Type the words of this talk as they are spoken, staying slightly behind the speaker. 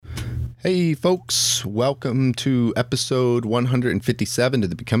Hey folks, welcome to episode 157 of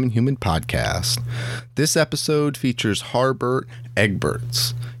the Becoming Human podcast. This episode features Harbert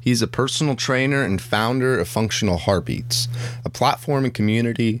Egberts. He's a personal trainer and founder of Functional Heartbeats, a platform and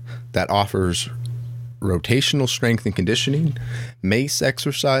community that offers rotational strength and conditioning, mace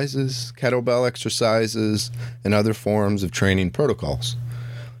exercises, kettlebell exercises, and other forms of training protocols.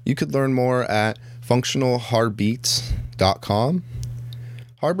 You could learn more at functionalheartbeats.com.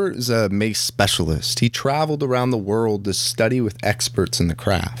 Harbert is a mace specialist. He traveled around the world to study with experts in the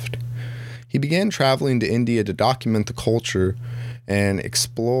craft. He began traveling to India to document the culture and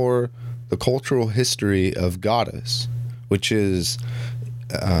explore the cultural history of Gadas, which is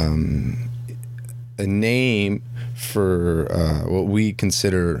a name for what we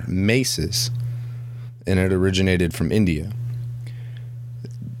consider maces, and it originated from India.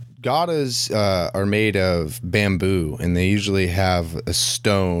 Gadas are made of bamboo, and they usually have a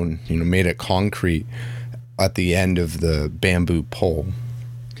stone, made of concrete at the end of the bamboo pole.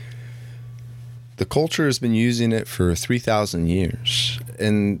 The culture has been using it for 3,000 years,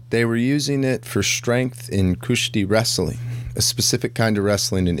 and they were using it for strength in Kushti wrestling, a specific kind of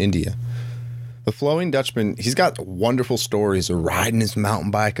wrestling in India. The Flowing Dutchman, he's got wonderful stories of riding his mountain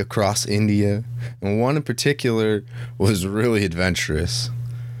bike across India, and one in particular was really adventurous.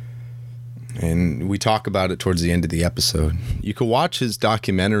 And we talk about it towards the end of the episode. You can watch his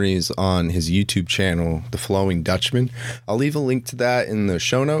documentaries on his YouTube channel, The Flowing Dutchman. I'll leave a link to that in the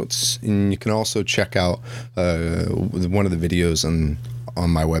show notes, and you can also check out one of the videos on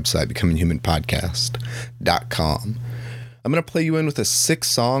my website, becominghumanpodcast.com. I'm going to play you in with a sick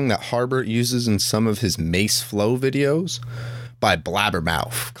song that Harbert uses in some of his Mace Flow videos by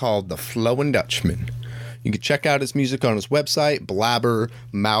Blabbermouth called The Flowing Dutchman. You can check out his music on his website,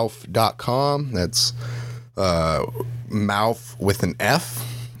 blabbermouth.com. That's mouth with an F.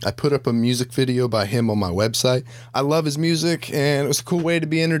 I put up a music video by him on my website. I love his music, and it was a cool way to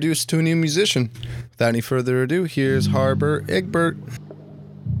be introduced to a new musician. Without any further ado, here's Harbert Egbert.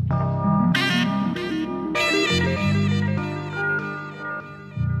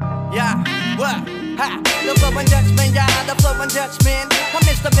 Yeah, what? Ha, the Flowing Dutchman, yeah, the Flowing Dutchman. I'm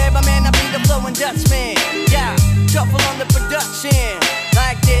Mr. Beverman, I be the Flowing Dutchman. Yeah, shuffle on the production.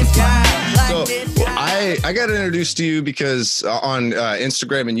 Like this, yeah, like this, yeah. I got introduced to you because on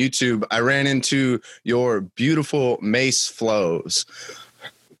Instagram and YouTube, I ran into your beautiful mace flows.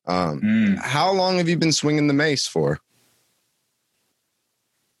 How long have you been swinging the mace for?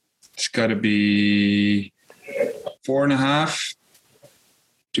 It's got to be 4.5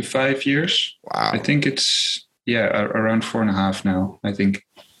 to 5 years. Wow. I think it's, around 4.5 now, I think.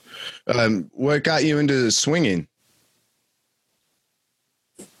 What got you into swinging?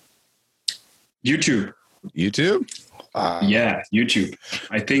 YouTube. YouTube? Yeah, YouTube.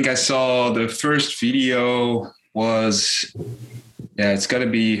 I think I saw the first video was, it's got to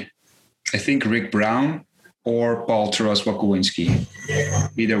be, I think, Rick Brown or Paul Taras-Wakowinski.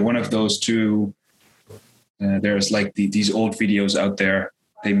 Either one of those two. There's like these old videos out there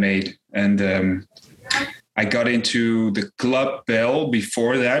they made. And I got into the club bell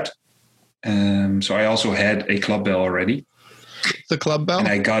before that. So I also had a club bell already. The club bell? And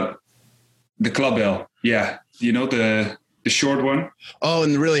I got the club bell. Yeah. You know, the short one. Oh,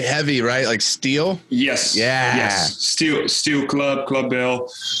 and really heavy, right? Like steel? Yes. Yeah. Yes. Steel club bell.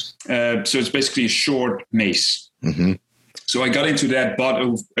 So it's basically a short mace. Mm-hmm. So I got into that, bought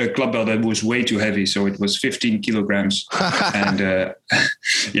a club bell that was way too heavy. So it was 15 kilograms. And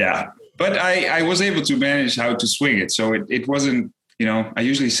but I was able to manage how to swing it. So it wasn't, I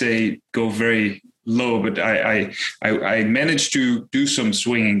usually say go very low, but I managed to do some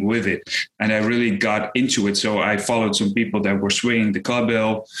swinging with it, and I really got into it. So I followed some people that were swinging the club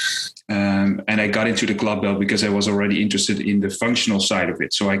bell, and I got into the club bell because I was already interested in the functional side of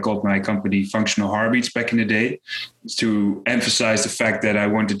it. So I called my company Functional Heartbeats back in the day to emphasize the fact that I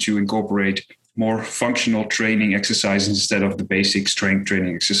wanted to incorporate more functional training exercises instead of the basic strength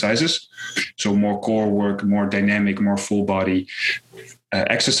training exercises. So more core work, more dynamic, more full body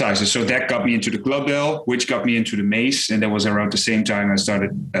exercises. So that got me into the club bell, which got me into the mace. And that was around the same time I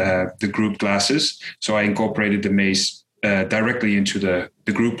started the group classes. So I incorporated the mace directly into the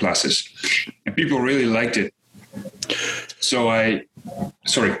group classes. And people really liked it. So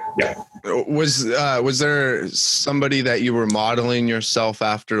Was there somebody that you were modeling yourself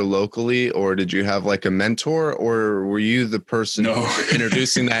after locally, or did you have like a mentor, or were you the person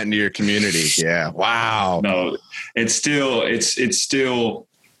introducing that into your community? Yeah. Wow. No, it's still, there's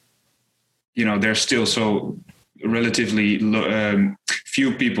still so relatively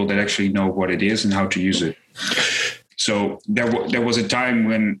few people that actually know what it is and how to use it. So there was a time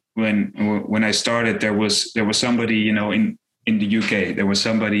when I started, there was somebody, you know, in the UK, there was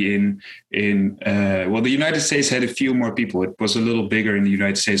somebody the United States had a few more people. It was a little bigger in the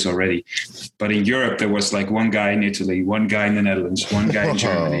United States already, but in Europe there was like one guy in Italy, one guy in the Netherlands, one guy in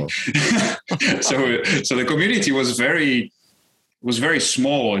Germany. So the community was very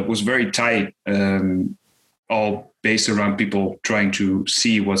small. It was very tight, all based around people trying to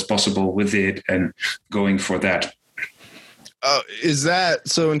see what's possible with it and going for that. Is that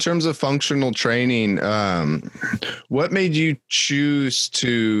so? In terms of functional training, what made you choose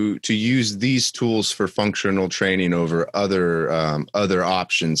to use these tools for functional training over other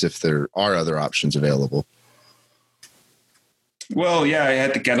options, if there are other options available? Well, yeah, I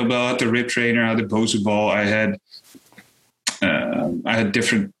had the kettlebell, I had the rib trainer, I had the Bose ball, I had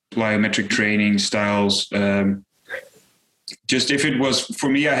different plyometric training styles. Just if it was for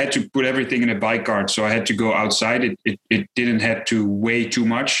me, I had to put everything in a bike cart, so I had to go outside. It didn't have to weigh too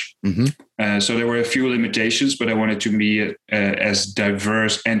much, so there were a few limitations. But I wanted to be as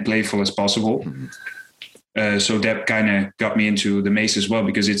diverse and playful as possible. So that kind of got me into the mace as well,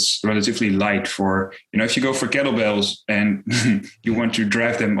 because it's relatively light for, you know, if you go for kettlebells and you want to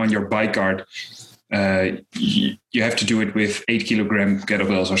drive them on your bike cart, you have to do it with 8 kilogram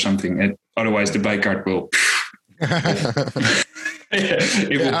kettlebells or something. And otherwise the bike cart will.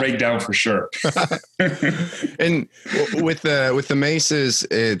 It will break down for sure. And with the maces,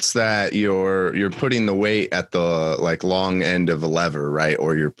 it's that you're putting the weight at the like long end of a lever, right?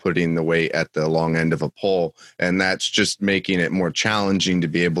 Or you're putting the weight at the long end of a pole, and that's just making it more challenging to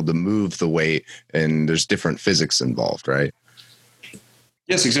be able to move the weight. And there's different physics involved, right?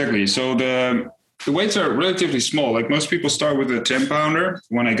 Yes, exactly. So the weights are relatively small. Like most people start with a 10 pounder.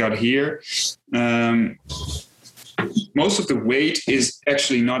 When I got here, most of the weight is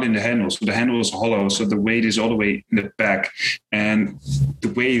actually not in the handle. So the handle is hollow. So the weight is all the way in the back. And the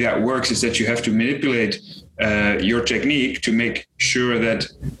way that works is that you have to manipulate your technique to make sure that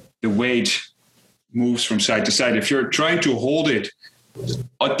the weight moves from side to side. If you're trying to hold it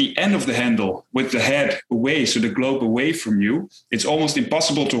at the end of the handle with the head away, so the globe away from you, it's almost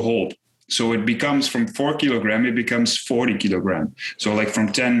impossible to hold. So it becomes from 4 kilogram, it becomes 40 kilogram. So like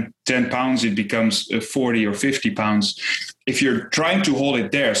from 10 pounds, it becomes 40 or 50 pounds. If you're trying to hold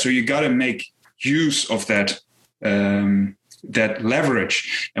it there, so you got to make use of that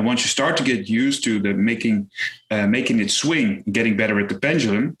leverage. And once you start to get used to the making it swing, getting better at the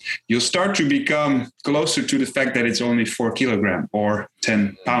pendulum, you'll start to become closer to the fact that it's only 4 kilogram or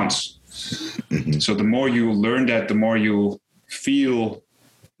 10 pounds. Mm-hmm. So the more you learn that, the more you feel,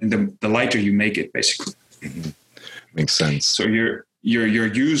 and the lighter you make it, basically. Mm-hmm. Makes sense. So you're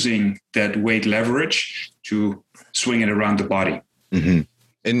using that weight leverage to swing it around the body. Mm-hmm.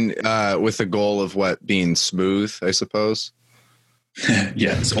 And with the goal of being smooth, I suppose.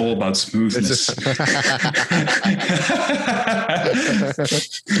 Yeah, it's all about smoothness.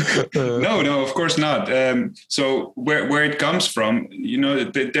 No, of course not. So where it comes from, you know,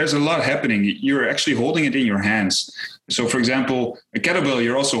 there's a lot happening. You're actually holding it in your hands. So, for example, a kettlebell,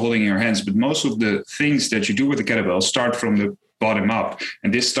 you're also holding in your hands, but most of the things that you do with the kettlebell start from the bottom up,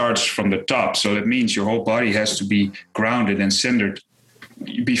 and this starts from the top. So that means your whole body has to be grounded and centered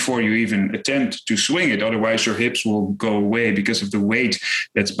before you even attempt to swing it. Otherwise, your hips will go away because of the weight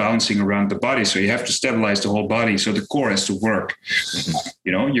that's bouncing around the body. So you have to stabilize the whole body. So the core has to work.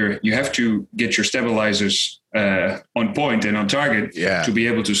 You know, you have to get your stabilizers on point and on target to be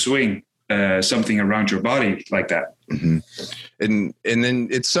able to swing something around your body like that. Mm-hmm. And then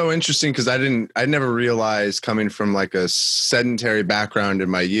it's so interesting because I never realized, coming from like a sedentary background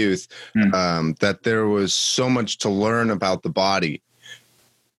in my youth, that there was so much to learn about the body.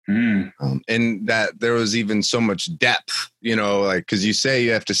 And that there was even so much depth, you know, like, because you say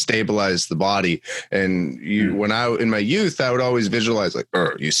you have to stabilize the body, and when in my youth, I would always visualize like,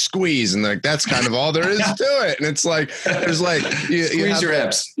 you squeeze, and like that's kind of all there is to it. And it's like there's like you squeeze your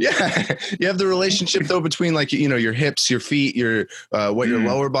hips. Yeah, you have the relationship though between, like, you know, your hips, your feet, your what your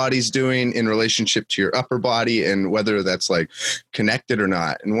lower body's doing in relationship to your upper body, and whether that's like connected or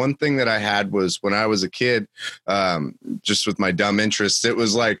not. And one thing that I had was when I was a kid, just with my dumb interests, it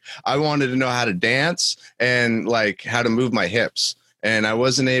was like I wanted to know how to dance and like how to move my hips, and I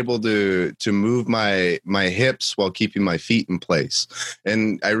wasn't able to move my hips while keeping my feet in place.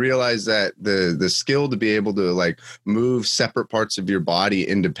 And I realized that the skill to be able to like move separate parts of your body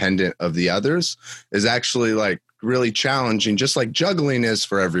independent of the others is actually like really challenging, just like juggling is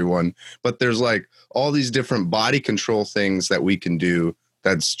for everyone. But there's like all these different body control things that we can do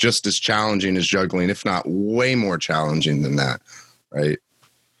that's just as challenging as juggling, if not way more challenging than that, right?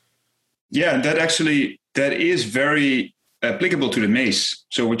 Yeah, that actually that is very applicable to the mace.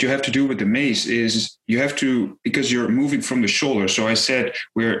 So what you have to do with the mace is you have to, because you're moving from the shoulder. So I said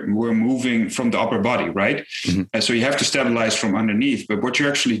we're moving from the upper body, right? Mm-hmm. So you have to stabilize from underneath. But what you're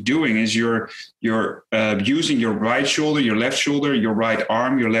actually doing is you're using your right shoulder, your right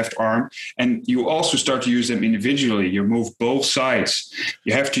arm, your left arm, and you also start to use them individually. You move both sides.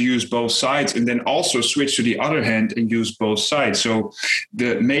 You have to use both sides, and then also switch to the other hand and use both sides. So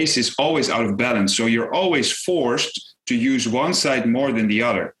the mace is always out of balance. So you're always forced to use one side more than the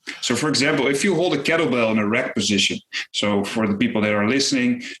other. So for example, if you hold a kettlebell in a rack position, so for the people that are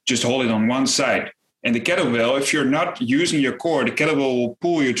listening, just hold it on one side. And the kettlebell, if you're not using your core, the kettlebell will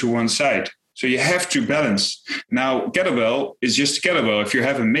pull you to one side. So you have to balance. Now, kettlebell is just a kettlebell. If you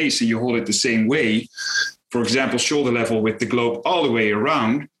have a mace and you hold it the same way, for example, shoulder level with the globe all the way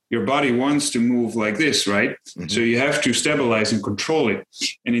around, your body wants to move like this, right? Mm-hmm. So you have to stabilize and control it.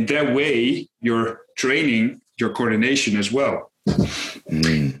 And in that way, you're training your coordination as well,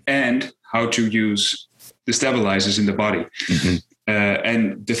 and how to use the stabilizers in the body. Mm-hmm.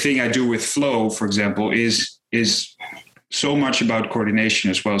 And the thing I do with flow, for example, is so much about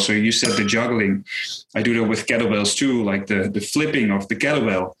coordination as well. So you said the juggling. I do that with kettlebells too, like the flipping of the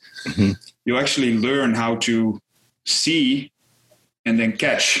kettlebell. Mm-hmm. You actually learn how to see and then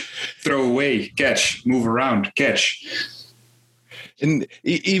catch, throw away, catch, move around, catch. And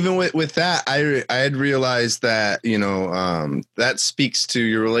even with that, I had realized that, that speaks to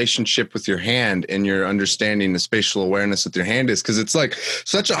your relationship with your hand and your understanding the spatial awareness with your hand is, because it's like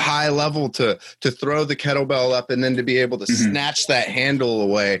such a high level to throw the kettlebell up and then to be able to mm-hmm. snatch that handle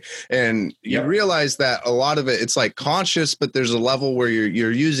away. And you realize that a lot of it, it's like conscious, but there's a level where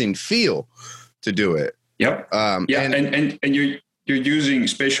you're using feel to do it. Yep. And you're using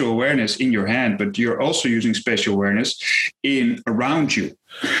spatial awareness in your hand, but you're also using spatial awareness in around you.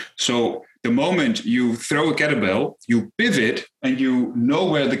 So the moment you throw a kettlebell, you pivot and you know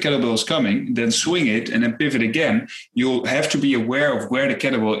where the kettlebell is coming, then swing it and then pivot again. You'll have to be aware of where the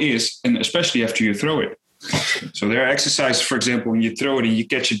kettlebell is, and especially after you throw it. So there are exercises, for example, when you throw it and you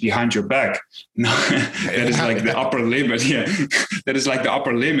catch it behind your back. That is like the upper limit. Yeah, that is like the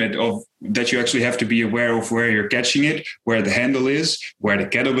upper limit of that. You actually have to be aware of where you're catching it, where the handle is, where the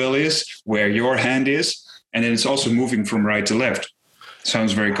kettlebell is, where your hand is, and then it's also moving from right to left.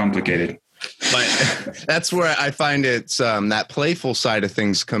 Sounds very complicated. But that's where I find it's that playful side of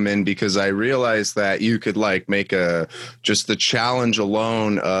things come in, because I realize that you could like make just the challenge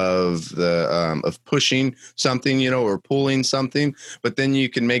alone of the of pushing something, or pulling something, but then you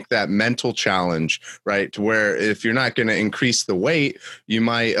can make that mental challenge, right? To where if you're not going to increase the weight, you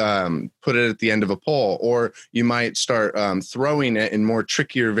might put it at the end of a pole, or you might start throwing it in more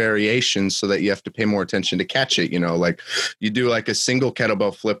trickier variations so that you have to pay more attention to catch it. Like you do like a single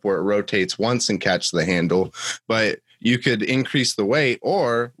kettlebell flip where it rotates once and catch the handle, but you could increase the weight,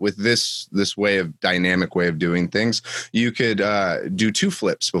 or with this dynamic way of doing things, you could do 2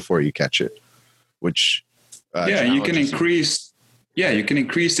 flips before you catch it, which you can increase. Yeah, you can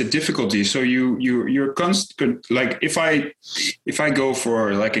increase the difficulty. So you're constant. Like if I go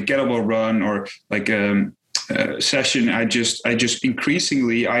for like a kettlebell run or like a session, I just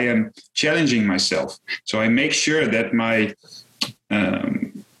increasingly I am challenging myself. So I make sure that my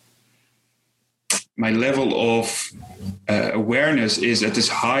level of awareness is at its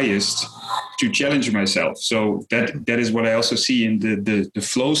highest to challenge myself. So that is what I also see in the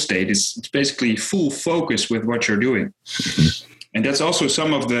flow state. It's basically full focus with what you're doing. And that's also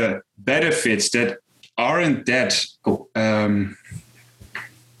some of the benefits that aren't that, for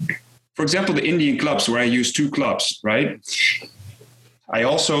example, the Indian clubs where I use 2 clubs, right? I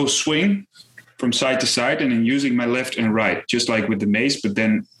also swing from side to side and then using my left and right, just like with the mace, but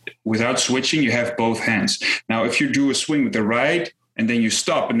then without switching, you have both hands. Now, if you do a swing with the right and then you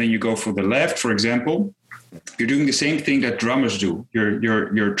stop and then you go for the left, for example, you're doing the same thing that drummers do.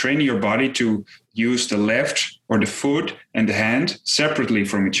 You're training your body to use the left or the foot and the hand separately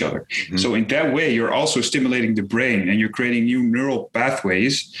from each other. Mm-hmm. So in that way, you're also stimulating the brain and you're creating new neural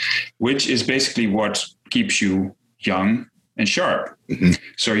pathways, which is basically what keeps you young and sharp. Mm-hmm.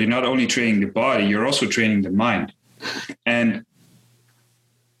 So you're not only training the body, you're also training the mind. And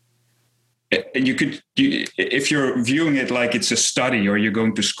if you're viewing it like it's a study or you're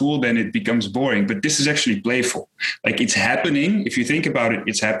going to school, then it becomes boring. But this is actually playful. Like it's happening. If you think about it,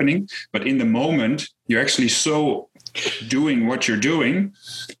 it's happening. But in the moment, you're actually so doing what you're doing,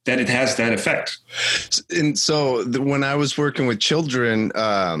 that it has that effect. And so when I was working with children,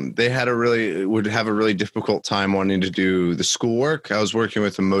 they would have a really difficult time wanting to do the schoolwork. I was working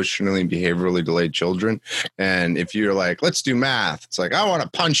with emotionally and behaviorally delayed children. And if you're like, let's do math, it's like, I want to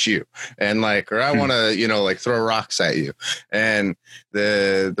punch you. And like, or I want to, throw rocks at you. And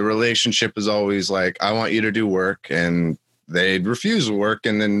the relationship is always like, I want you to do work. And they'd refuse work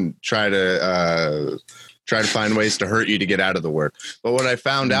and then try to find ways to hurt you to get out of the work. But what I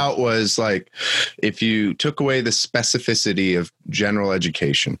found out was, like, if you took away the specificity of general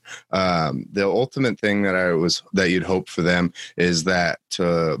education, the ultimate thing that you'd hope for them is that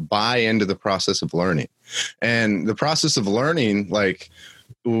to buy into the process of learning. And the process of learning, like,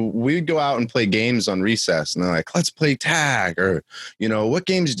 we'd go out and play games on recess, and they're like, let's play tag, or, what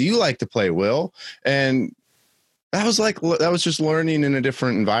games do you like to play, Will? And that was just learning in a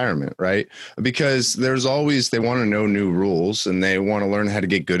different environment, right? Because they want to know new rules, and they want to learn how to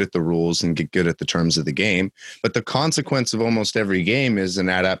get good at the rules and get good at the terms of the game. But the consequence of almost every game is an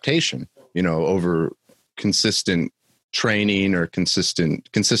adaptation, over consistent training or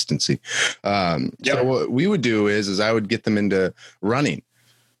consistency. So what we would do is I would get them into running,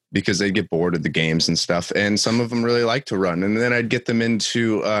 because they get bored of the games and stuff. And some of them really like to run. And then I'd get them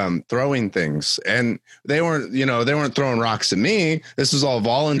into throwing things. And they weren't throwing rocks at me. This was all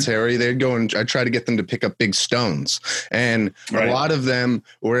voluntary. They'd go and I'd try to get them to pick up big stones. And a lot of them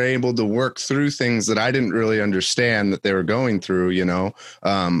were able to work through things that I didn't really understand that they were going through,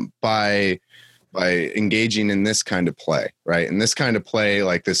 by engaging in this kind of play, right? And this kind of play,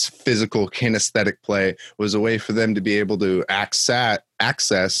 like this physical kinesthetic play, was a way for them to be able to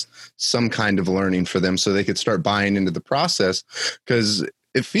access some kind of learning for them, so they could start buying into the process, because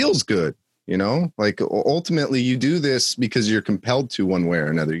it feels good, like ultimately you do this because you're compelled to, one way or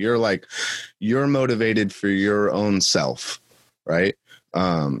another. You're motivated for your own self, right?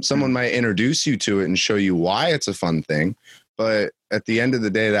 Someone might introduce you to it and show you why it's a fun thing, but at the end of the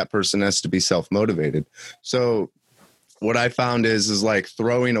day, that person has to be self-motivated. So what I found is like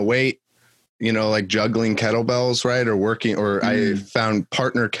throwing a weight, like juggling kettlebells, right? I found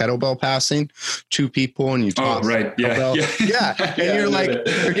partner kettlebell passing, 2 people, and you toss. Oh, right. Yeah. And you're like,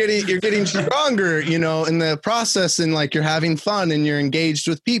 you're getting stronger, in the process, and like you're having fun and you're engaged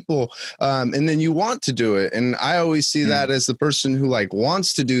with people. And then you want to do it. And I always see that as the person who like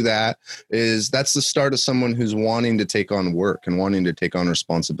wants to do that's the start of someone who's wanting to take on work and wanting to take on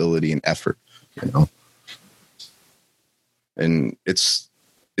responsibility and effort, And it's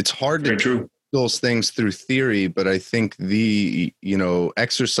hard to do those things through theory, but I think the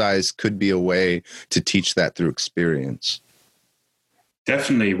exercise could be a way to teach that through experience.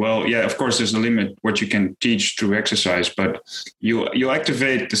 Definitely. Well, yeah, of course, there's a limit what you can teach through exercise, but you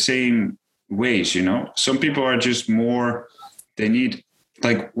activate the same ways. Some people are just more. They need.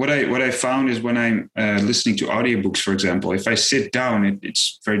 Like what I found is when I'm listening to audiobooks, for example, if I sit down,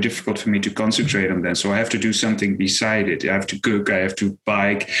 it's very difficult for me to concentrate on them. So I have to do something beside it. I have to cook, I have to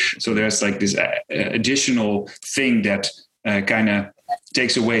bike. So there's like this additional thing that kind of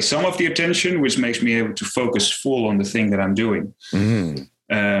takes away some of the attention, which makes me able to focus full on the thing that I'm doing.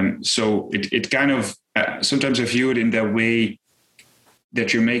 Mm-hmm. So it kind of, sometimes I view it in that way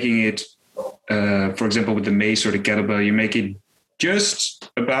that you're making it, for example, with the mace or the kettlebell, you make it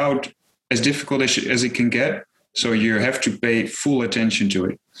just about as difficult as it can get. So you have to pay full attention to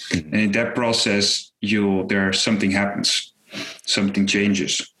it. Mm-hmm. And in that process, something happens, something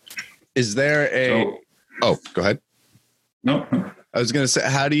changes. Is there go ahead. No. I was going to say,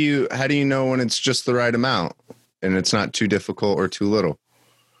 how do you know when it's just the right amount and it's not too difficult or too little?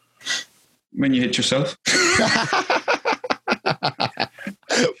 When you hit yourself.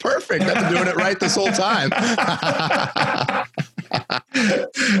 Perfect. I've been doing it right this whole time.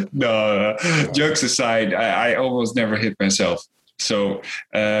 No, jokes aside, I almost never hit myself. So,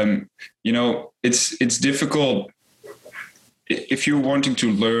 it's difficult. If you're wanting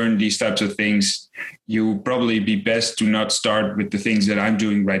to learn these types of things, you probably be best to not start with the things that I'm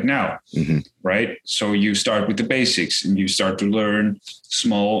doing right now, mm-hmm. right? So you start with the basics and you start to learn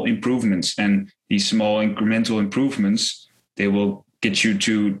small improvements, and these small incremental improvements, they will get you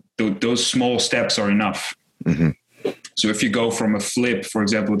to those small steps are enough. Mm-hmm. So if you go from a flip, for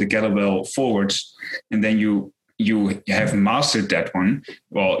example, the kettlebell forwards, and then you have mastered that one.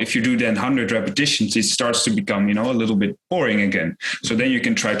 Well, if you do then 100 repetitions, it starts to become, a little bit boring again. So then you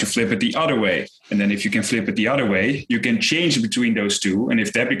can try to flip it the other way. And then if you can flip it the other way, you can change between those two. And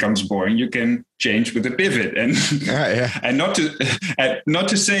if that becomes boring, you can change with a pivot. And and not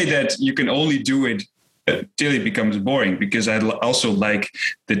to say that you can only do it till it becomes boring, because I also like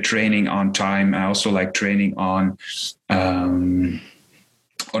the training on time. I also like training on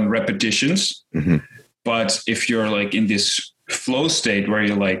repetitions. Mm-hmm. But if you're like in this flow state where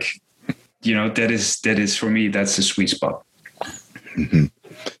you're like, that is for me, that's the sweet spot. Mm-hmm.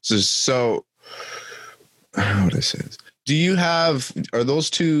 So how would I say this? Are those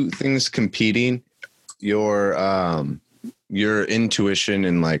two things competing? Your intuition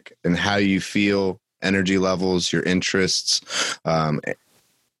and how you feel, energy levels, your interests,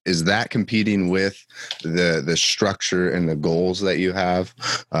 is that competing with the structure and the goals that you have,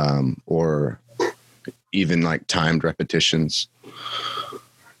 or even like timed repetitions?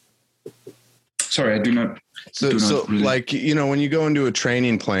 Sorry, I do not. So really. Like, when you go into a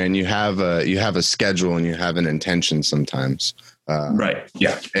training plan, you have a schedule and you have an intention sometimes. Right.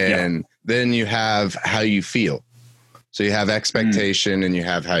 Yeah. And then you have how you feel. So you have expectation and you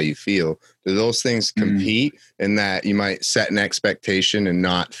have how you feel. Do those things compete in that you might set an expectation and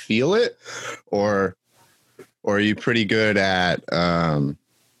not feel it? Or are you pretty good at,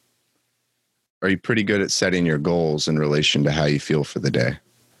 setting your goals in relation to how you feel for the day?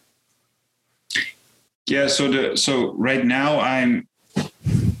 Yeah. So right now I'm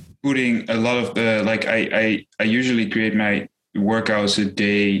putting a lot of I usually create my workouts a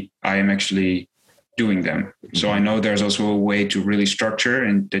day I am actually doing them. So I know there's also a way to really structure,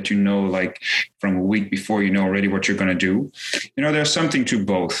 and that, like from a week before, already what you're going to do. There's something to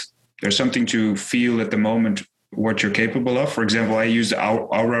both. There's something to feel at the moment what you're capable of. For example, I use the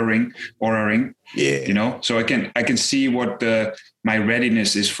Aura ring. Yeah. So I can see what my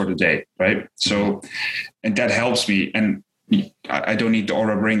readiness is for the day. Right. So, and that helps me. And I don't need the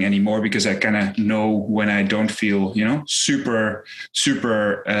Aura ring anymore, because I kind of know when I don't feel, super,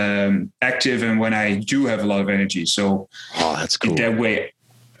 super active, and when I do have a lot of energy. So that's cool. In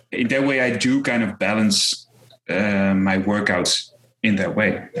that way, I do kind of balance my workouts in that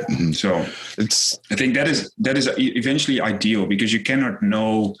way. Mm-hmm. So I think that is eventually ideal, because you cannot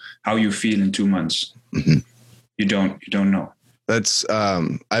know how you feel in 2 months. Mm-hmm. You don't know. That's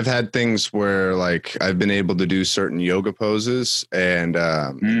I've had things where like I've been able to do certain yoga poses and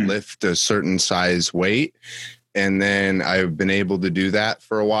lift a certain size weight. And then I've been able to do that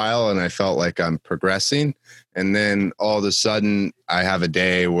for a while, and I felt like I'm progressing. And then all of a sudden I have a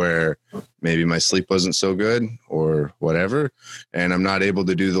day where maybe my sleep wasn't so good or whatever, and I'm not able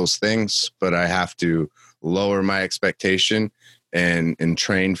to do those things, but I have to lower my expectation and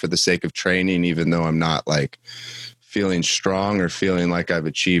train for the sake of training, even though I'm not like feeling strong or feeling like I've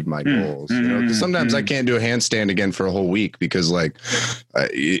achieved my goals, because sometimes I can't do a handstand again for a whole week because like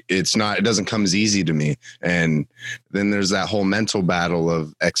it doesn't come as easy to me. And then there's that whole mental battle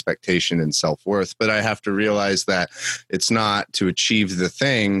of expectation and self-worth. But I have to realize that it's not to achieve the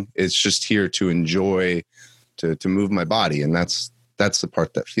thing. It's just here to enjoy, to move my body. And that's the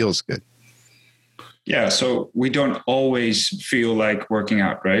part that feels good. Yeah. So we don't always feel like working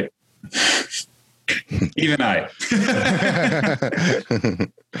out, right? Even I.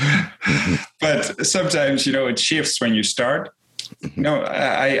 But sometimes, it shifts when you start.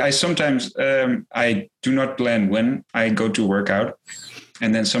 I sometimes I do not plan when I go to work out.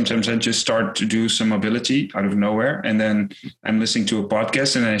 And then sometimes I just start to do some mobility out of nowhere. And then I'm listening to a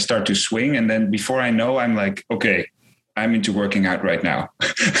podcast and then I start to swing. And then before I know, I'm like, okay, I'm into working out right now.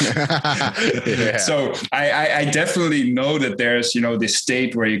 Yeah. So I definitely know that there's, this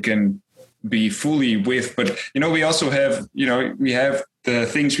state where you can be fully with, but we also have, we have the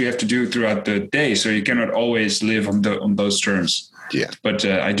things we have to do throughout the day, so you cannot always live on those terms. Yeah, but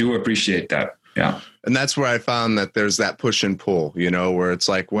I do appreciate that. Yeah, and that's where I found that there's that push and pull, where it's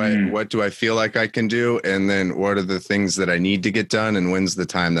like, what do I feel like I can do, and then what are the things that I need to get done, and when's the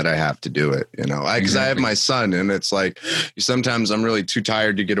time that I have to do it? Because I have my son, and it's like sometimes I'm really too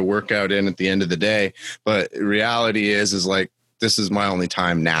tired to get a workout in at the end of the day, but reality is like, this is my only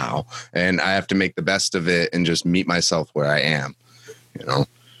time now, and I have to make the best of it and just meet myself where I am,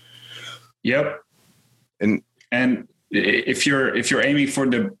 Yep. And if you're aiming for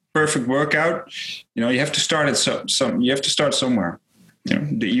the perfect workout, you have to start at you have to start somewhere.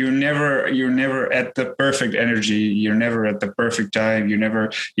 You're never at the perfect energy. You're never at the perfect time. You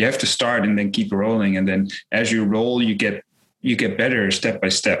have to start and then keep rolling. And then as you roll, you get better step by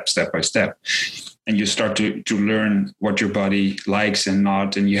step. And you start to learn what your body likes and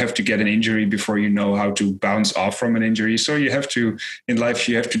not. And you have to get an injury before you know how to bounce off from an injury. So in life,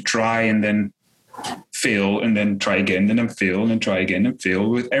 you have to try and then fail and then try again and then fail and then try again and fail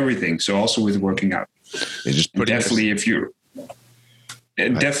with everything. So also with working out. Definitely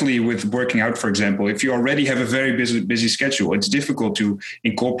definitely with working out, for example, if you already have a very busy schedule, it's difficult to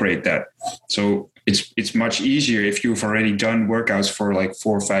incorporate that. So it's much easier if you've already done workouts for like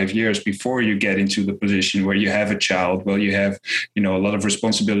 4 or 5 years before you get into the position where you have a child, where you have, a lot of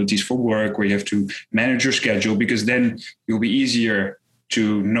responsibilities for work, where you have to manage your schedule, because then you'll be easier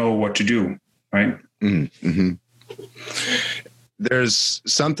to know what to do, right? Mm-hmm. There's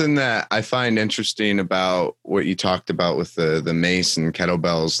something that I find interesting about what you talked about with the mace and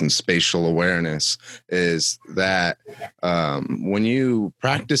kettlebells and spatial awareness is that when you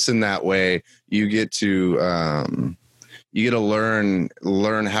practice in that way, you get to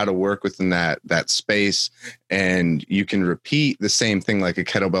learn how to work within that space, and you can repeat the same thing like a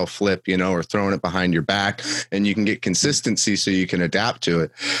kettlebell flip, or throwing it behind your back, and you can get consistency so you can adapt to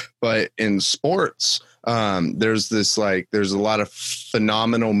it. But in sports, there's a lot of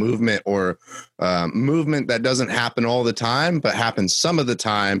phenomenal movement or movement that doesn't happen all the time, but happens some of the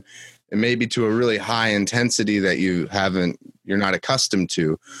time, and maybe to a really high intensity that you're not accustomed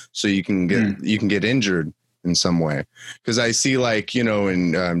to. So you can get injured in some way. Because I see in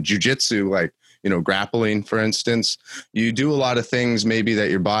jujitsu, grappling, for instance, you do a lot of things maybe that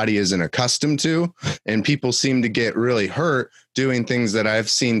your body isn't accustomed to, and people seem to get really hurt doing things that I've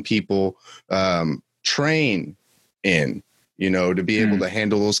seen people train in, to be able to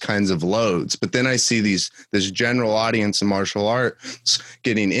handle those kinds of loads. But then I see this general audience in martial arts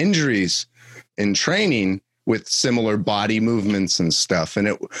getting injuries in training with similar body movements and stuff.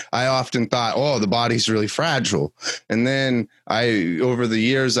 And I often thought, the body's really fragile. And then over the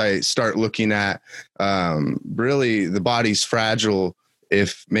years, I start looking at really the body's fragile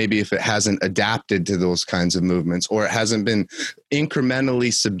if it hasn't adapted to those kinds of movements, or it hasn't been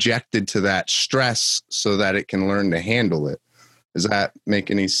incrementally subjected to that stress so that it can learn to handle it. Does that make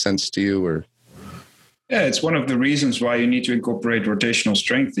any sense to you? Or? Yeah, it's one of the reasons why you need to incorporate rotational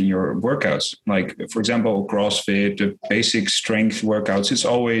strength in your workouts. Like, for example, CrossFit, the basic strength workouts, it's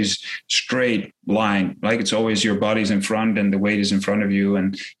always straight line. Like, it's always your body's in front and the weight is in front of you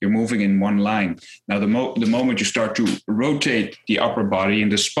and you're moving in one line. Now, the moment you start to rotate the upper body and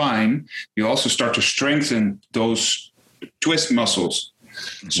the spine, you also start to strengthen those twist muscles.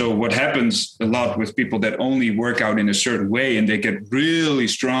 So what happens a lot with people that only work out in a certain way and they get really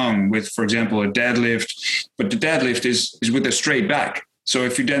strong with, for example, a deadlift, but the deadlift is with a straight back. So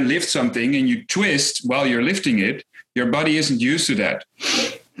if you then lift something and you twist while you're lifting it, your body isn't used to that.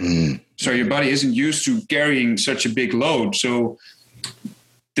 So your body isn't used to carrying such a big load. So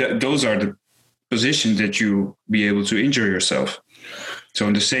those are the positions that you be able to injure yourself. So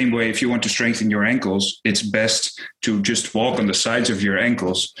in the same way, if you want to strengthen your ankles, it's best to just walk on the sides of your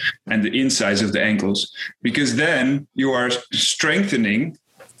ankles and the insides of the ankles, because then you are strengthening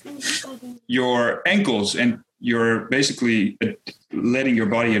your ankles and you're basically letting your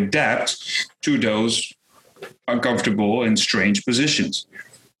body adapt to those uncomfortable and strange positions.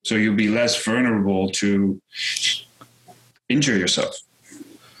 So you'll be less vulnerable to injure yourself.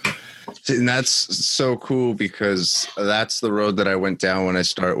 And that's so cool, because that's the road that I went down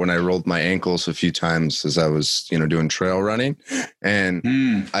when I rolled my ankles a few times as I was, doing trail running.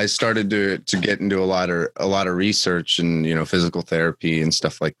 And I started to get into a lot of research and, physical therapy and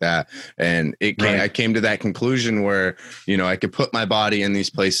stuff like that. And I came to that conclusion where, I could put my body in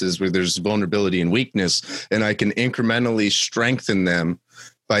these places where there's vulnerability and weakness, and I can incrementally strengthen them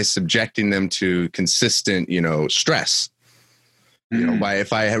by subjecting them to consistent, stress.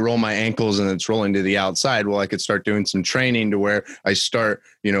 If I roll my ankles and it's rolling to the outside, I could start doing some training to where I start,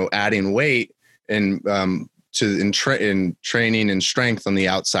 adding weight and in training and strength on the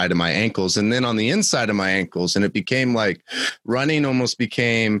outside of my ankles, and then on the inside of my ankles. And it became like running almost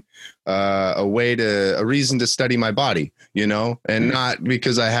became a reason to study my body, and not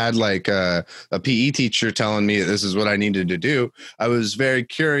because I had like a PE teacher telling me this is what I needed to do. I was very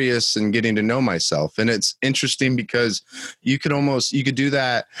curious and getting to know myself. And it's interesting because you could do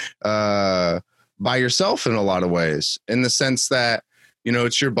that by yourself in a lot of ways, in the sense that,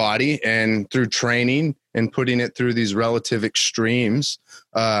 it's your body, and through training and putting it through these relative extremes,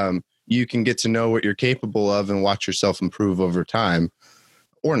 you can get to know what you're capable of and watch yourself improve over time,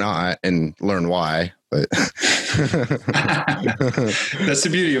 or not, and learn why. But that's the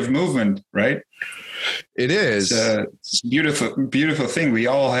beauty of movement, right? It is. It's a beautiful thing. We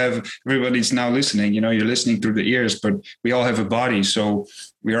all have, everybody's now listening, you're listening through the ears, but we all have a body. So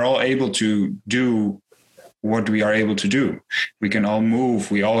we are all able to do what we are able to do. We can all move.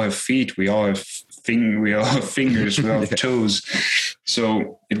 We all have feet. We all have fingers. We all have toes.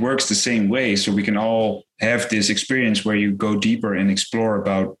 So it works the same way. So we can all have this experience where you go deeper and explore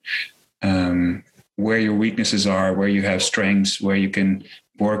about where your weaknesses are, where you have strengths, where you can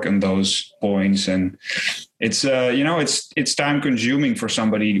work on those points. And it's it's time consuming for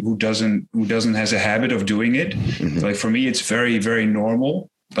somebody who doesn't has a habit of doing it. Mm-hmm. Like for me, it's very, very normal.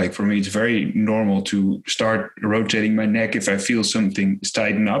 Like for me, it's very normal to start rotating my neck if I feel something is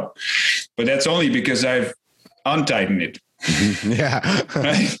tightened up, but that's only because I've untightened it. Yeah.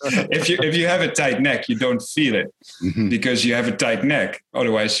 Right? If you have a tight neck, you don't feel it because you have a tight neck.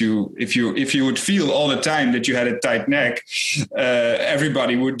 Otherwise, if you would feel all the time that you had a tight neck,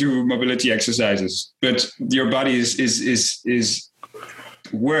 everybody would do mobility exercises. But your body is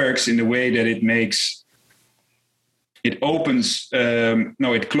works in the way that it opens.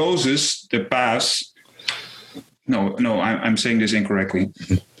 It closes the paths. No, I'm saying this incorrectly.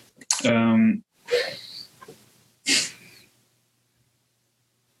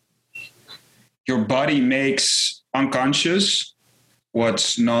 Your body makes unconscious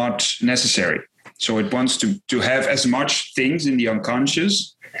what's not necessary. So it wants to have as much things in the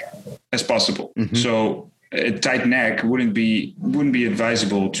unconscious as possible. Mm-hmm. So a tight neck wouldn't be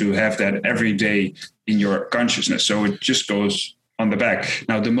advisable to have that every day in your consciousness. So it just goes on the back.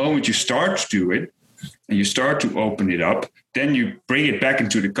 Now, the moment you start to do it and you start to open it up, then you bring it back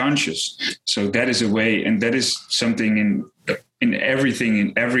into the conscious. So that is a way, and that is something in everything,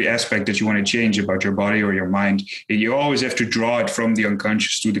 in every aspect that you want to change about your body or your mind. You always have to draw it from the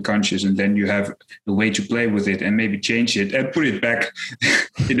unconscious to the conscious, and then you have a way to play with it and maybe change it and put it back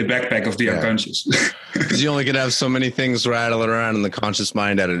in the backpack of the unconscious. Because you only can have so many things rattling around in the conscious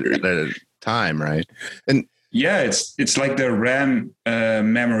mind at a time, right? And yeah, it's like the RAM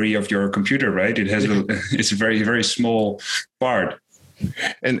memory of your computer, right? It's a very, very small part.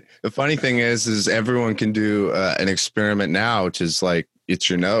 And the funny thing is everyone can do an experiment now, which is like, it's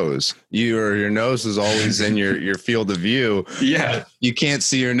your nose. Your nose is always in your field of view. Yeah. You can't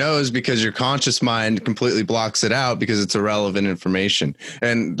see your nose because your conscious mind completely blocks it out because it's irrelevant information.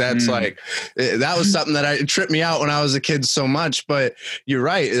 And that's that was something that tripped me out when I was a kid so much, but you're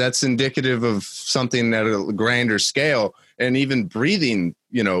right. That's indicative of something at a grander scale. And even breathing,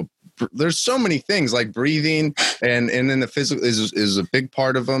 there's so many things like breathing and then the physical is a big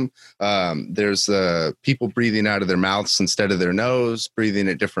part of them. There's people breathing out of their mouths instead of their nose, breathing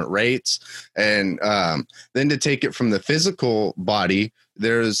at different rates. And then to take it from the physical body,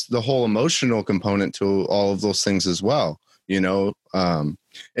 there's the whole emotional component to all of those things as well.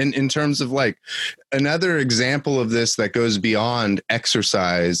 And in terms of like another example of this that goes beyond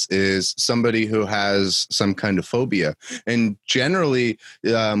exercise is somebody who has some kind of phobia, and generally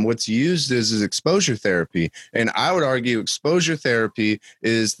what's used is exposure therapy. And I would argue exposure therapy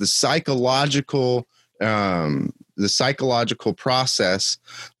is the psychological process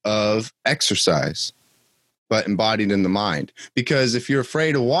of exercise, but embodied in the mind. Because if you're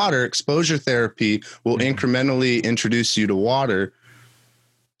afraid of water, exposure therapy will incrementally introduce you to water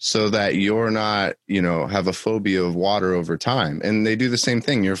so that you're not, have a phobia of water over time. And they do the same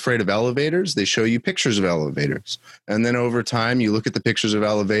thing. You're afraid of elevators, they show you pictures of elevators. And then over time, you look at the pictures of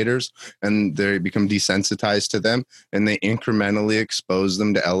elevators and they become desensitized to them, and they incrementally expose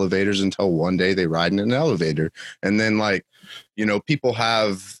them to elevators until one day they ride in an elevator. And then people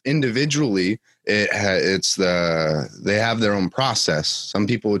have individually, they have their own process. Some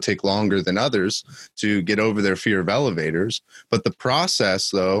people would take longer than others to get over their fear of elevators, but the process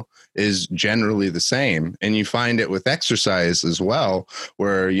though is generally the same. And you find it with exercise as well,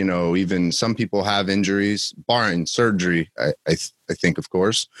 where, even some people have injuries, barring surgery, I think, of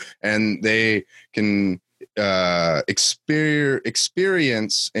course, and they can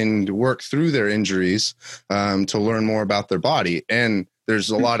experience and work through their injuries to learn more about their body. And there's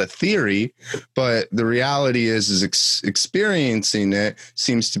a lot of theory, but the reality is experiencing it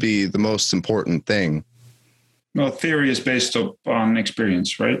seems to be the most important thing. Well, theory is based on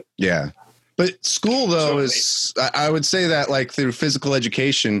experience, right? Yeah. But school, though, I would say that like through physical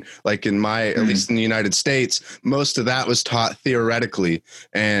education, like at least in the United States, most of that was taught theoretically.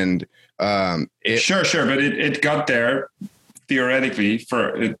 And sure. But it got there theoretically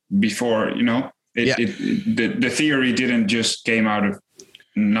before, the theory didn't just came out of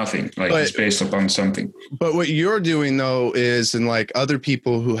nothing, it's based upon something. But what you're doing though is, and like other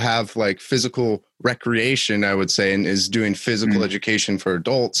people who have like physical recreation, I would say, and is doing physical education for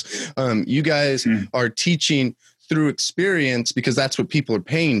adults, you guys are teaching through experience, because that's what people are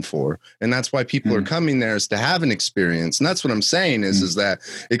paying for. And that's why people are coming there, is to have an experience. And that's what I'm saying is that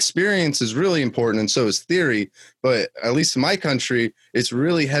experience is really important. And so is theory. But at least in my country, it's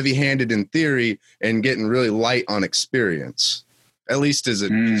really heavy handed in theory and getting really light on experience. at least as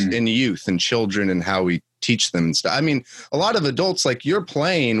in youth and children and how we teach them and stuff. I mean, a lot of adults, like you're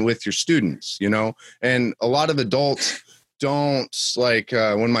playing with your students, you know, and a lot of adults don't like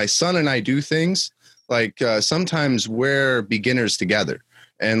when my son and I do things, like sometimes we're beginners together.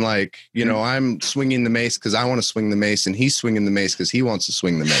 And like, you know, I'm swinging the mace because I want to swing the mace, and he's swinging the mace because he wants to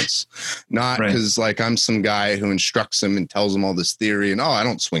swing the mace. Not because like I'm some guy who instructs him and tells him all this theory and, I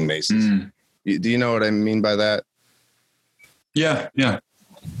don't swing maces. Do you know what I mean by that? Yeah.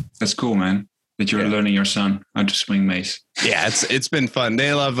 That's cool, man. That you're learning your son how to swing mace. Yeah, it's been fun.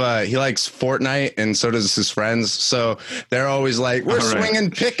 They love he likes Fortnite, and so does his friends. So they're always like, we're swinging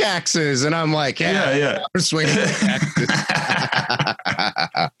pickaxes, and I'm like, yeah, we're swinging pickaxes.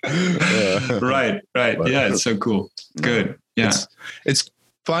 Right. Yeah, it's so cool. Good. Yeah, it's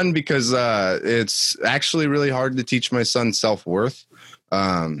fun because it's actually really hard to teach my son self-worth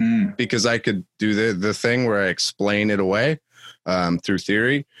because I could do the thing where I explain it away through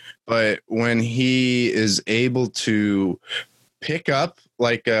theory. But when he is able to pick up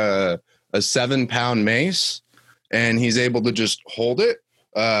like a 7-pound mace, and he's able to just hold it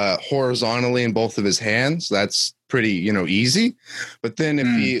horizontally in both of his hands, that's pretty, easy. But then if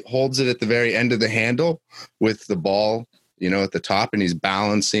he holds it at the very end of the handle with the ball, at the top, and he's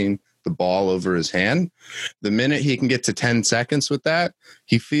balancing the ball over his hand, the minute he can get to 10 seconds with that,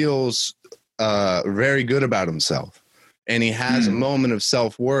 he feels very good about himself. And he has a moment of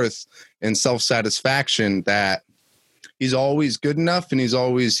self-worth and self-satisfaction that he's always good enough, and he's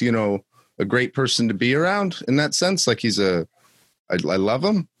always, a great person to be around in that sense. Like I love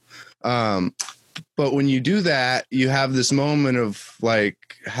him. But when you do that, you have this moment of like,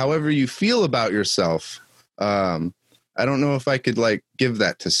 however you feel about yourself. I don't know if I could like give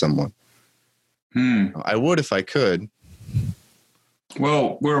that to someone. I would if I could.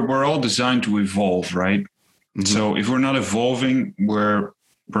 Well, we're all designed to evolve, right? Mm-hmm. So if we're not evolving, we're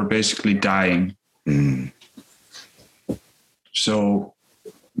basically dying. So,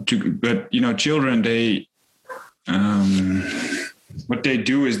 children, they what they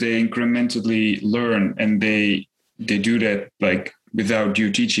do is they incrementally learn, and they do that like without you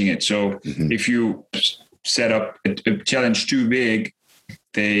teaching it. So if you set up a challenge too big,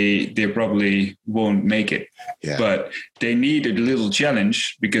 they probably won't make it. Yeah. But they need a little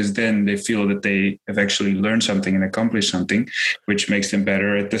challenge, because then they feel that they have actually learned something and accomplished something, which makes them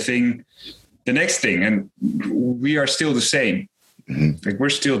better at the next thing. And we are still the same. Like we're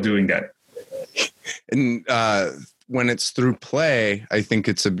still doing that. And when it's through play, I think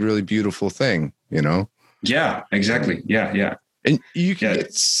it's a really beautiful thing, Yeah, exactly. Yeah. And you can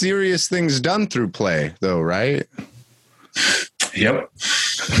get serious things done through play though, right? Yep.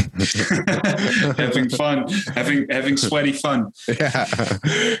 Having fun, having sweaty fun. Yeah.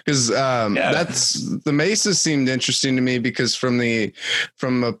 Because that's the maces seemed interesting to me, because from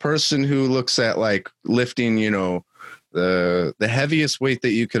a person who looks at like lifting, the heaviest weight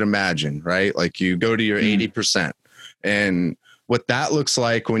that you could imagine, right? Like you go to your 80%, and what that looks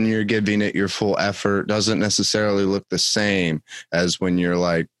like when you're giving it your full effort doesn't necessarily look the same as when you're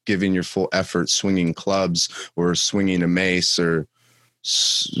like giving your full effort swinging clubs or swinging a mace or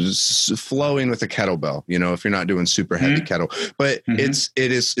flowing with a kettlebell, if you're not doing super heavy kettle. But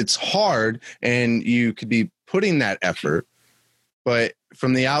it's hard, and you could be putting that effort, but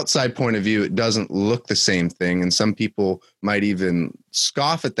from the outside point of view, it doesn't look the same thing. And some people might even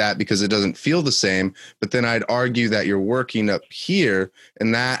scoff at that because it doesn't feel the same. But then I'd argue that you're working up here,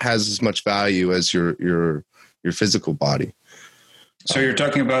 and that has as much value as your physical body. So you're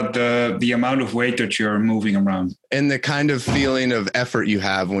talking about the amount of weight that you're moving around, and the kind of feeling of effort you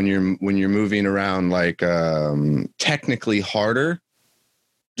have when you're moving around, like technically harder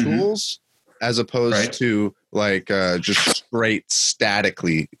tools, as opposed to like just straight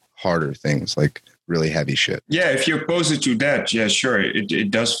statically harder things, like really heavy shit. Yeah, if you oppose it to that, yeah, sure, it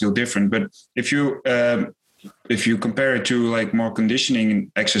does feel different. But if you compare it to like more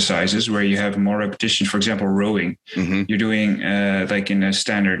conditioning exercises where you have more repetitions, for example, rowing, you're doing like in a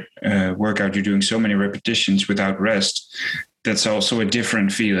standard workout, you're doing so many repetitions without rest. That's also a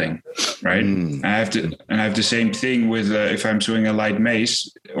different feeling, right? I have the same thing with if I'm swinging a light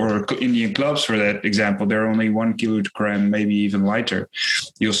mace or Indian clubs, for that example, they're only 1 kilogram, maybe even lighter.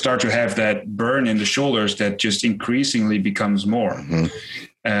 You'll start to have that burn in the shoulders that just increasingly becomes more,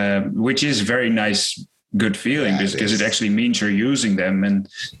 which is very nice, good feeling, because it actually means you're using them. And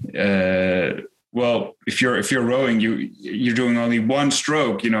well, if you're rowing, you're doing only one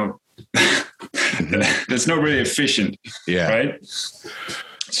stroke, that's not really efficient, right?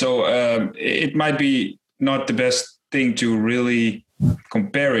 So it might be not the best thing to really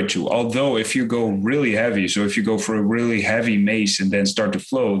compare it to. Although if you go really heavy, so if you go for a really heavy mace and then start to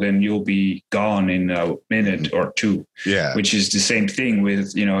flow, then you'll be gone in a minute or two. Yeah. Which is the same thing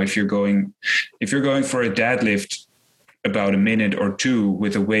with, if you're going for a deadlift about a minute or two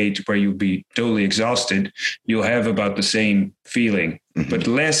with a weight where you'll be totally exhausted, you'll have about the same feeling, but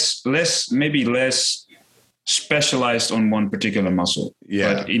less specialized on one particular muscle.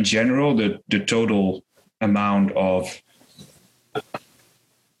 Yeah. But in general, the total amount of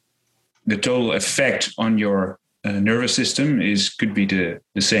the total effect on your nervous system could be the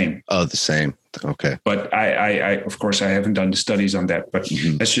same. Oh, the same. Okay. But I of course I haven't done the studies on that, but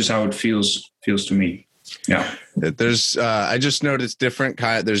that's just how it feels to me. Yeah. There's I just noticed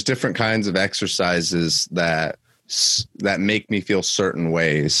there's different kinds of exercises that make me feel certain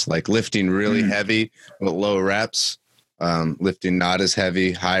ways, like lifting really heavy with low reps, lifting not as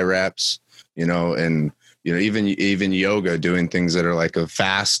heavy, high reps, and even yoga, doing things that are like a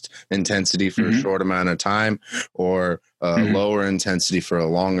fast intensity for a short amount of time, or lower intensity for a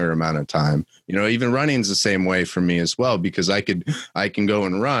longer amount of time. Even running is the same way for me as well, because I can go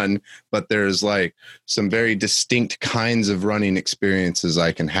and run, but there's like some very distinct kinds of running experiences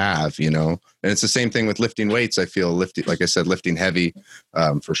I can have, and it's the same thing with lifting weights. I feel like I said, lifting heavy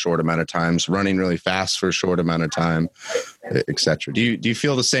for a short amount of times, running really fast for a short amount of time, etc. Do you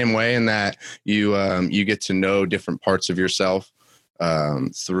feel the same way in that you get to know different parts of yourself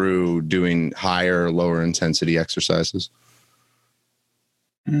through doing higher or lower intensity exercises?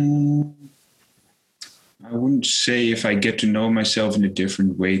 I wouldn't say if I get to know myself in a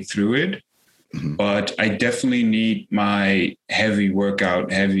different way through it, but I definitely need my heavy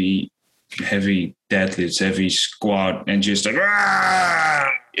workout, heavy deadlifts, heavy squat, and just like,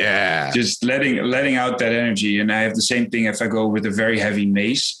 just letting out that energy. And I have the same thing if I go with a very heavy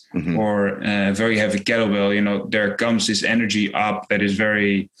mace or a very heavy kettlebell. There comes this energy up that is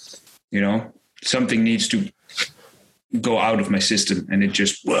very, something needs to go out of my system, and it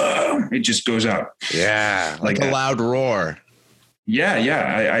just goes out. Yeah, like a loud roar.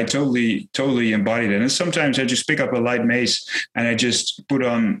 Yeah. I totally embody that. And sometimes I just pick up a light mace and I just put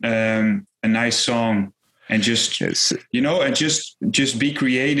on a nice song and just, and just be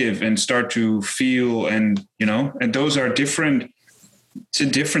creative and start to feel, and those are different. It's a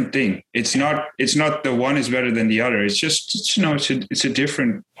different thing. It's not the one is better than the other. It's just, it's a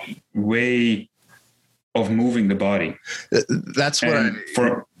different way of moving the body. That's what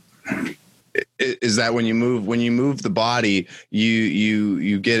is that when you move the body,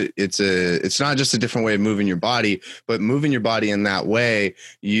 you get, it's not just a different way of moving your body, but moving your body in that way,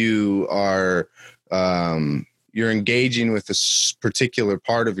 you are, you're engaging with this particular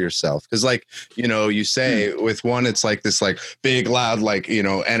part of yourself. Cause you say with one, it's like this, like big, loud,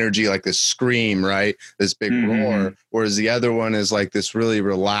 energy, like this scream, right? This big roar. Whereas the other one is like this really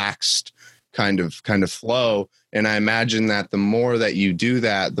relaxed kind of flow. And I imagine that the more that you do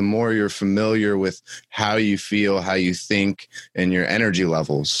that, the more you're familiar with how you feel, how you think, and your energy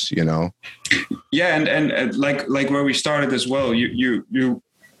levels, Yeah. And like where we started as well,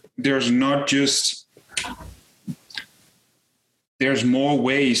 there's not just, there's more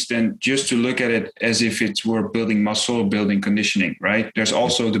ways than just to look at it as if it were building muscle, building conditioning, right? There's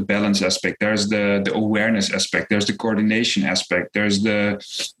also the balance aspect. There's the awareness aspect. There's the coordination aspect. There's the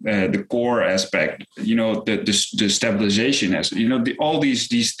core aspect, the stabilization aspect, all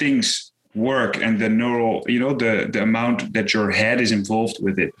these things work, and the neural, the amount that your head is involved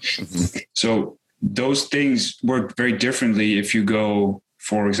with it. So those things work very differently if you go,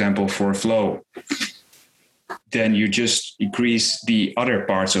 for example, for a flow. Then you just increase the other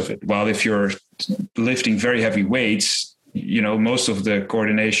parts of it. While if you're lifting very heavy weights, most of the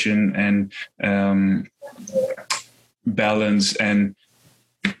coordination and balance and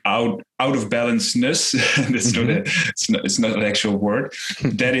out of balanceness, it's not an actual word,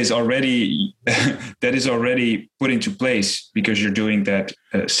 that is already put into place because you're doing that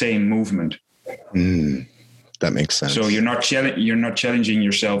same movement. That makes sense. So you're not challenging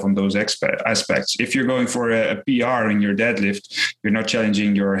yourself on those aspects. If you're going for a PR in your deadlift, you're not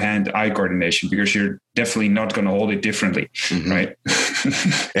challenging your hand-eye coordination because you're definitely not going to hold it differently, right?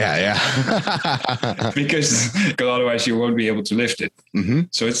 Yeah. because otherwise you won't be able to lift it.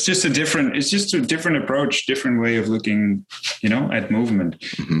 So it's just a different approach, different way of looking, at movement.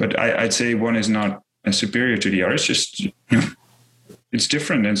 But I'd say one is not superior to the other. It's just, it's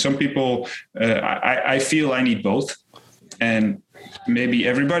different. And some people, I feel I need both. And maybe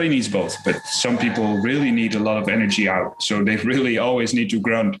everybody needs both, but some people really need a lot of energy out, so they really always need to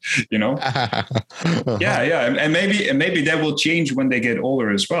grunt, you know. Yeah, and maybe that will change when they get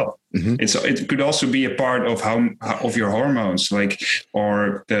older as well. It could also be a part of of your hormones, like,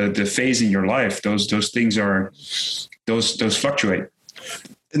 or the phase in your life. Those things are those fluctuate.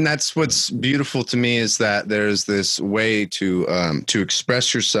 And that's what's beautiful to me, is that there's this way to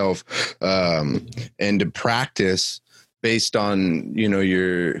express yourself and to practice based on, you know,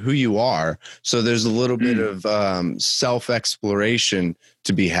 who you are. So there's a little bit of self-exploration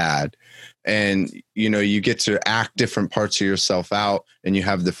to be had. And, you know, you get to act different parts of yourself out, and you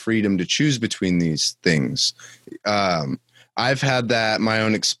have the freedom to choose between these things. I've had that, my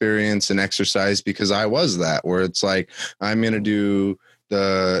own experience in exercise, because I was that, where it's like, I'm going to do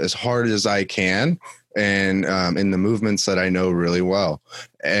as hard as I can, and in the movements that I know really well.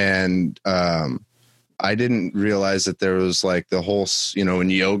 And I didn't realize that there was like the whole, you know, in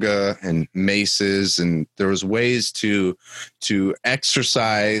yoga and maces, and there was ways to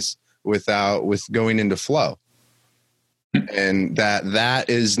exercise with going into flow. And that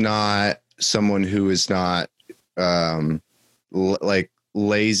is not someone who is not like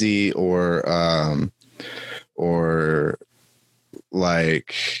lazy or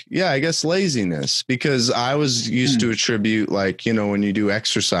like, yeah, I guess laziness, because I was used to attribute, like, you know, when you do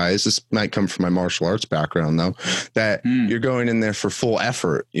exercise, this might come from my martial arts background though, that you're going in there for full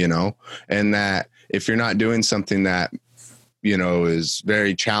effort, you know, and that if you're not doing something that, you know, is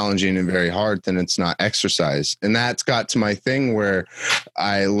very challenging and very hard, then it's not exercise. And that's got to my thing where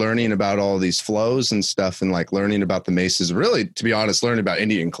learning about all these flows and stuff, and like learning about the maces, really, to be honest, learning about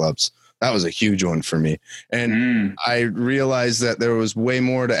Indian clubs. That was a huge one for me. And I realized that there was way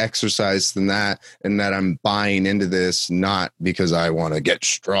more to exercise than that, and that I'm buying into this not because I want to get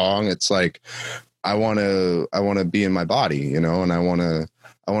strong. It's like, I want to be in my body, you know, and I want to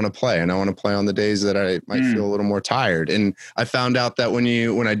play, and I want to play on the days that I might feel a little more tired. And I found out that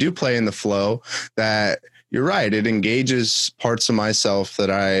when I do play in the flow, that you're right, it engages parts of myself that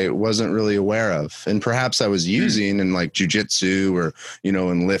I wasn't really aware of. And perhaps I was using in like jujitsu or, you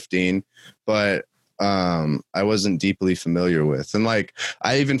know, in lifting, but I wasn't deeply familiar with. And like,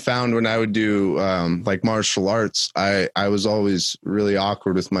 I even found when I would do like martial arts, I was always really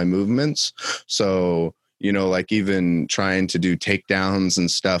awkward with my movements. So, you know, like even trying to do takedowns and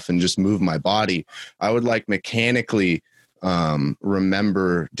stuff and just move my body, I would like mechanically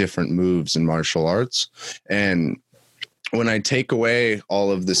remember different moves in martial arts. And when I take away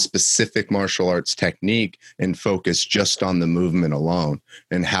all of the specific martial arts technique and focus just on the movement alone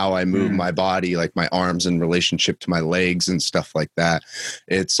and how I move my body, like my arms in relationship to my legs and stuff like that,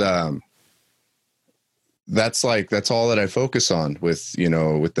 it's that's all that I focus on with, you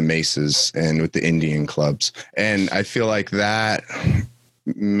know, with the maces and with the Indian clubs. And I feel like that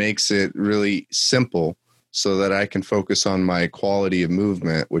makes it really simple so that I can focus on my quality of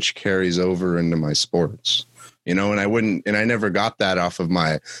movement, which carries over into my sports, you know. And I never got that off of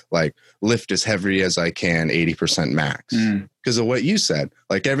my like lift as heavy as I can, 80% max, because of what you said.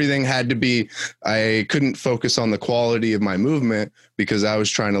 Like everything had to be, I couldn't focus on the quality of my movement because I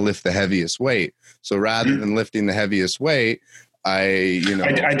was trying to lift the heaviest weight. So rather than lifting the heaviest weight, I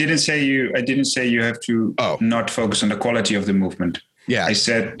didn't say you have to not focus on the quality of the movement. Yeah, I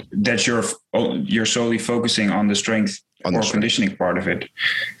said that you're solely focusing on the strength or conditioning part of it.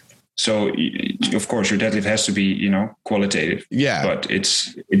 So of course your deadlift has to be, you know, qualitative. Yeah, but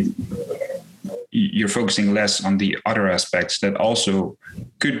you're focusing less on the other aspects that also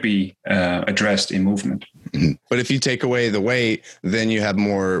could be addressed in movement. Mm-hmm. But if you take away the weight, then you have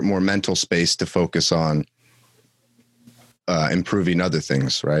more mental space to focus on improving other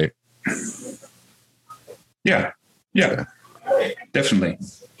things, right? Yeah. Definitely.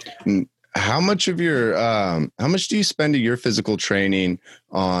 How much do you spend of your physical training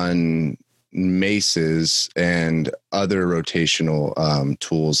on maces and other rotational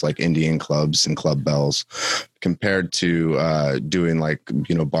tools like Indian clubs and club bells compared to doing like,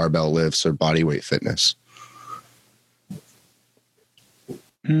 you know, barbell lifts or body weight fitness?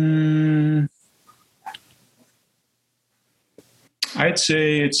 I'd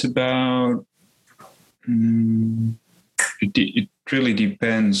say it's about it really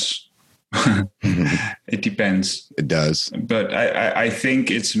depends. It depends. It does. But I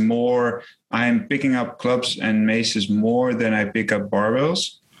think it's more, I'm picking up clubs and maces more than I pick up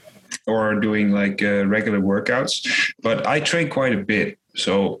barbells or doing like regular workouts. But I train quite a bit.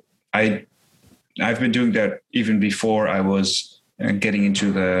 So I've been doing that even before I was getting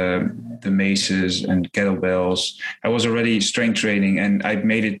into the maces and kettlebells. I was already strength training, and I've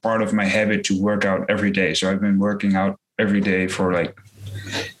made it part of my habit to work out every day. So I've been working out every day for like,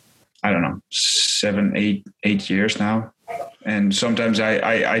 I don't know, 8 years now. And sometimes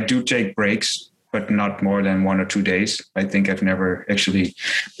I do take breaks, but not more than 1 or 2 days. I think I've never actually,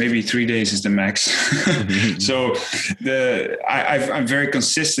 maybe 3 days is the max. So I'm very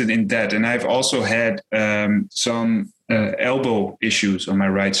consistent in that. And I've also had some elbow issues on my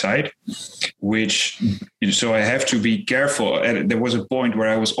right side, which, so I have to be careful. And there was a point where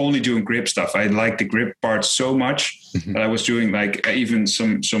I was only doing grip stuff. I liked the grip part so much that I was doing like even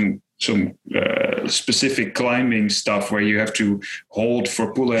some specific climbing stuff where you have to hold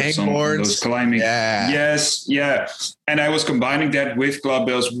for pull-ups on those climbing. Yeah. Yes. Yeah. And I was combining that with club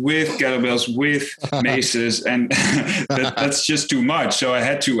bells, with kettlebells, with maces, and that's just too much. So I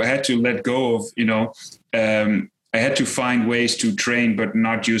had to let go of, I had to find ways to train, but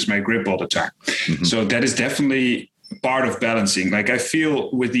not use my grip all the time. Mm-hmm. So that is definitely part of balancing. Like I feel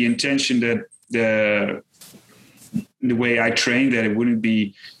with the intention that the way I train, that it wouldn't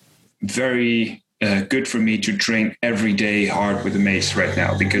be very good for me to train every day hard with the mace right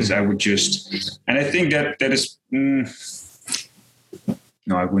now, because I would just, and I think that is, no,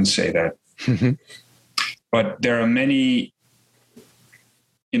 I wouldn't say that. But there are many,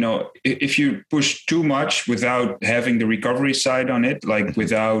 if you push too much without having the recovery side on it, like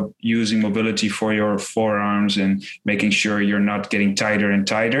without using mobility for your forearms and making sure you're not getting tighter and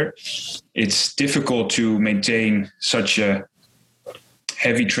tighter, it's difficult to maintain such a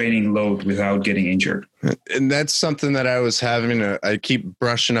heavy training load without getting injured. And that's something that I keep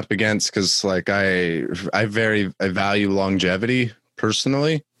brushing up against, because like I value longevity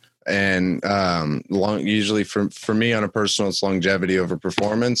personally. And usually for me on a personal, it's longevity over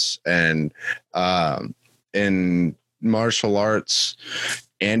performance. And in martial arts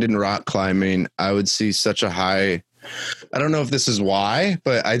and in rock climbing, I would see such a high, I don't know if this is why,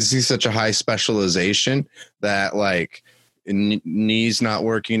 but I'd see such a high specialization that like knees not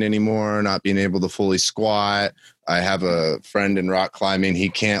working anymore, not being able to fully squat. I have a friend in rock climbing. He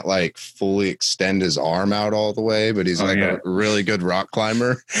can't like fully extend his arm out all the way, but he's a really good rock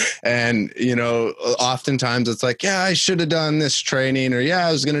climber. And, oftentimes it's like, yeah, I should have done this training, or yeah,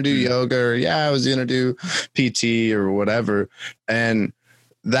 I was going to do yoga, or yeah, I was going to do PT or whatever. And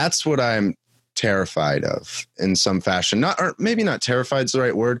that's what I'm terrified of in some fashion. Maybe not terrified is the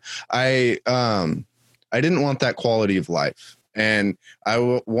right word. I didn't want that quality of life. And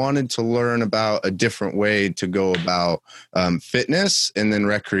I wanted to learn about a different way to go about fitness and then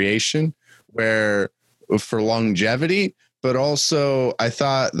recreation, where for longevity, but also I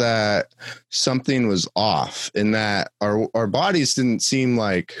thought that something was off in that our bodies didn't seem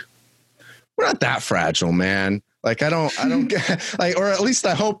like, we're not that fragile, man. Like, I don't get like, or at least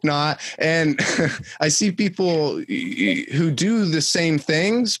I hope not. And I see people who do the same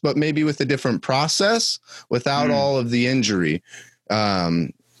things, but maybe with a different process without all of the injury.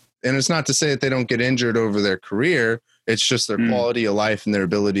 And it's not to say that they don't get injured over their career. It's just their quality of life and their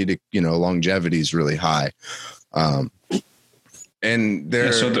ability to, longevity is really high. And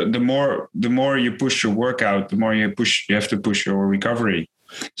so the more you push your workout, the more you have to push your recovery.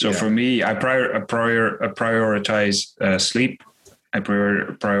 So for me, I prioritize sleep. I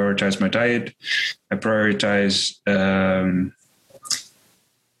prioritize my diet. I prioritize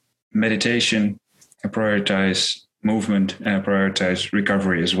meditation. I prioritize movement, and I prioritize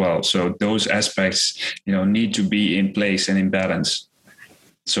recovery as well. So those aspects, need to be in place and in balance.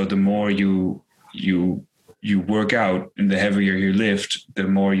 So the more you work out and the heavier you lift, the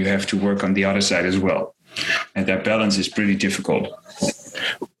more you have to work on the other side as well. And that balance is pretty difficult.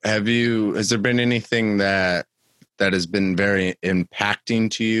 Has there been anything that has been very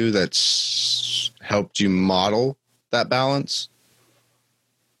impacting to you that's helped you model that balance?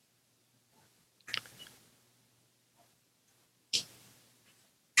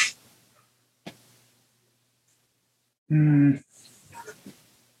 Getting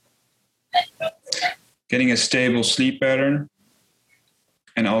a stable sleep pattern,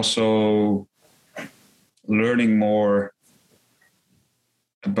 and also learning more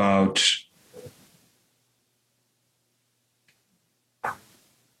about how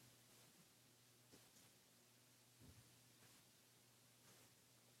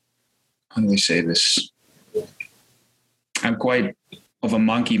do we say this? I'm quite of a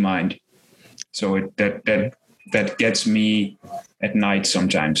monkey mind, so that gets me at night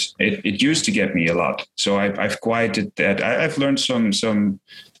sometimes. It used to get me a lot, so I've quieted that. I've learned some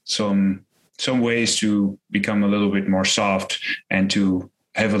ways to become a little bit more soft and to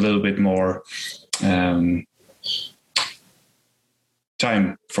have a little bit more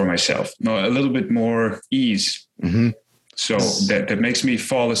time for myself. No, a little bit more ease. Mm-hmm. So that makes me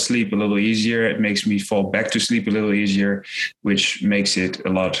fall asleep a little easier. It makes me fall back to sleep a little easier, which makes it a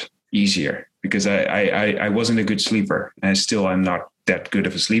lot easier because I wasn't a good sleeper, and still I'm not that good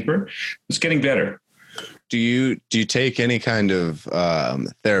of a sleeper. It's getting better. Do you take any kind of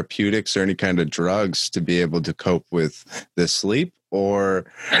therapeutics or any kind of drugs to be able to cope with the sleep,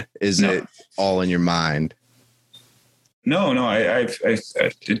 or is it all in your mind? No,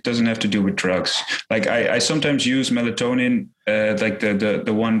 it doesn't have to do with drugs. Like I sometimes use melatonin, like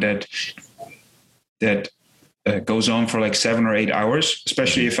the one that goes on for like 7 or 8 hours,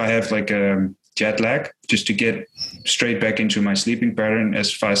 especially if I have like a jet lag, just to get straight back into my sleeping pattern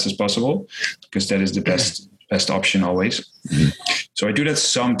as fast as possible, because that is the best option always. So I do that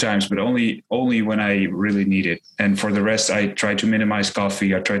sometimes, but only when I really need it. And for the rest, I try to minimize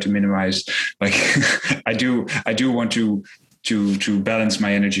coffee. I try to minimize, like, I do want to balance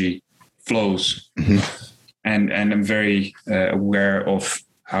my energy flows. And I'm very aware of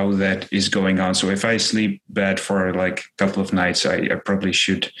how that is going on. So if I sleep bad for like a couple of nights, I probably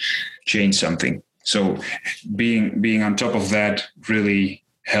should change something. So being on top of that really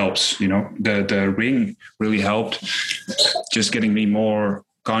helps. The ring really helped, just getting me more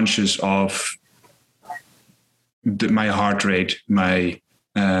conscious of my heart rate, my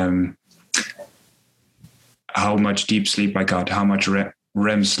how much deep sleep I got, how much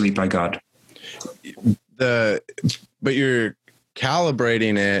REM sleep I got. But you're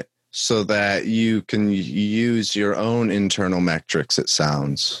calibrating it so that you can use your own internal metrics, it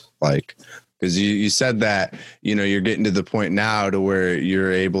sounds like. Because you said that, you're getting to the point now to where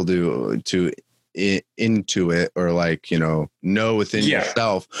you're able to intuit or like, know within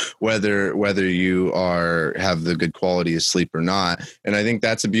yourself whether you have the good quality of sleep or not. And I think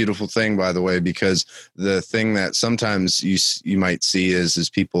that's a beautiful thing, by the way, because the thing that sometimes you might see is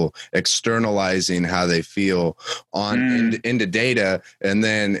people externalizing how they feel into data. And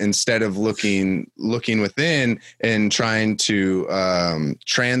then instead of looking within and trying to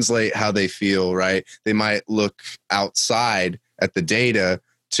translate how they feel, right, they might look outside at the data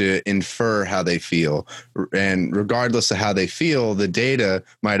to infer how they feel. And regardless of how they feel, the data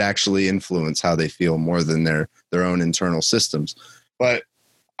might actually influence how they feel more than their own internal systems. But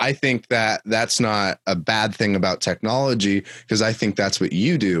I think that that's not a bad thing about technology, because I think that's what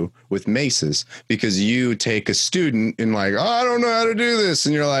you do with Maces, because you take a student and like, I don't know how to do this.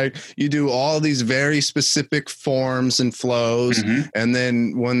 And you're like, you do all these very specific forms and flows. Mm-hmm. And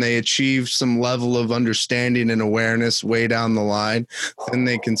then when they achieve some level of understanding and awareness way down the line, then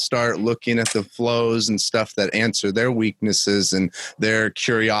they can start looking at the flows and stuff that answer their weaknesses and their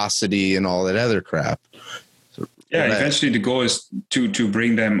curiosity and all that other crap. Yeah, eventually the goal is to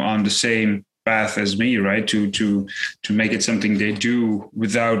bring them on the same path as me, right? To make it something they do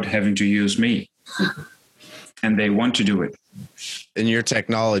without having to use me, and they want to do it. In your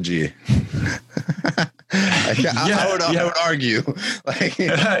technology, I would argue, like,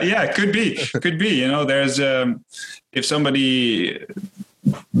 yeah, could be. There's if somebody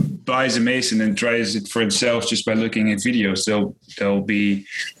buys a Mason and tries it for itself just by looking at videos,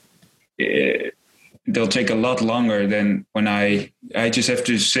 they'll take a lot longer than when I just have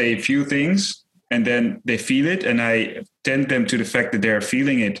to say a few things and then they feel it, and I tend them to the fact that they're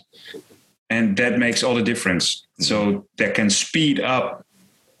feeling it, and that makes all the difference. So that can speed up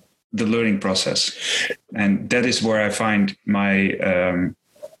the learning process, and that is where I find my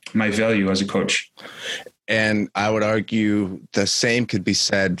value as a coach. And I would argue the same could be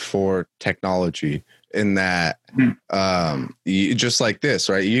said for technology, in that you, just like this,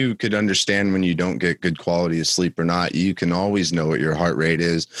 right? You could understand when you don't get good quality of sleep or not. You can always know what your heart rate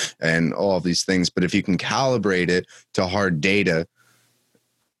is and all of these things. But if you can calibrate it to hard data,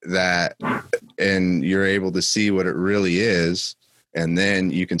 and you're able to see what it really is, and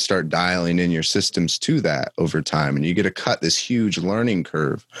then you can start dialing in your systems to that over time, and you get to cut this huge learning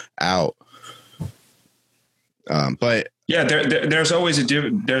curve out. But yeah, there's always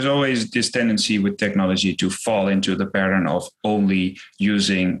this tendency with technology to fall into the pattern of only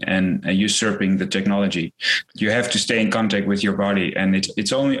using and usurping the technology. You have to stay in contact with your body, and it's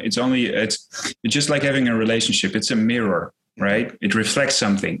just like having a relationship. It's a mirror, right? It reflects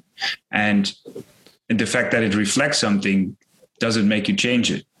something, and the fact that it reflects something doesn't make you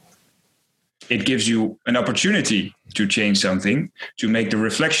change it. It gives you an opportunity to change something, to make the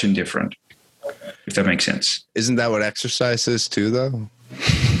reflection different. If that makes sense. Isn't that what exercise is too, though?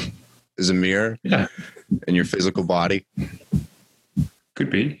 Is a mirror? Yeah. In your physical body?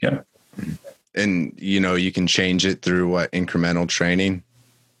 Could be, yeah. And, you can change it through what? Incremental training?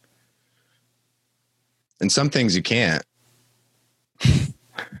 And some things you can't.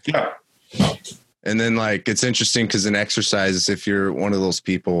 Yeah. And then like, it's interesting because in exercise, if you're one of those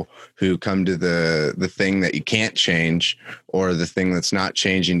people who come to the thing that you can't change, or the thing that's not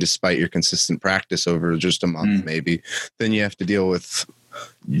changing despite your consistent practice over just a month, maybe, then you have to deal with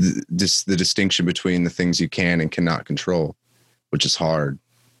the distinction between the things you can and cannot control, which is hard,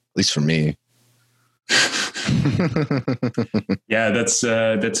 at least for me. Yeah, that's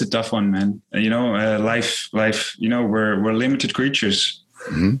a tough one, man. Life, we're limited creatures.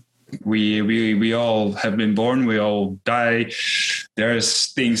 Mm-hmm. We all have been born, we all die. There's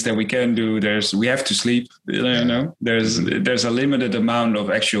things that we can do. We have to sleep, there's a limited amount of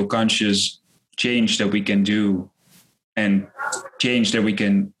actual conscious change that we can do, and change that we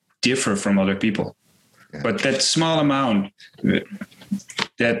can differ from other people. Yeah. But that small amount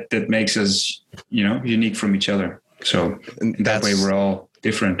that makes us, unique from each other. So that way we're all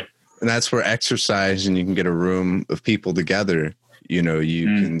different. And that's where exercise, and you can get a room of people together, you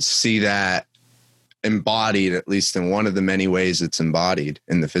can see that embodied, at least in one of the many ways it's embodied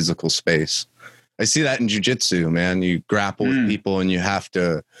in the physical space. I see that in jiu-jitsu, man. You grapple with people, and you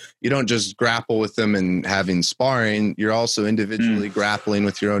don't just grapple with them and having sparring. You're also individually grappling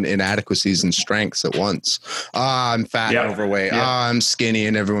with your own inadequacies and strengths at once. I'm fat and overweight. I'm skinny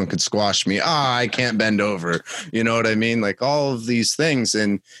and everyone could squash me. I can't bend over. You know what I mean? Like all of these things,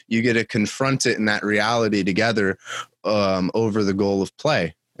 and you get to confront it in that reality together over the goal of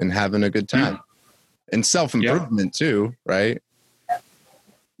play and having a good time. And self-improvement too, right?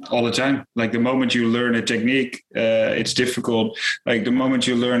 All the time. Like the moment you learn a technique, it's difficult. Like the moment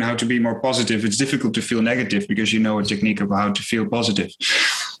you learn how to be more positive, it's difficult to feel negative because you know a technique of how to feel positive.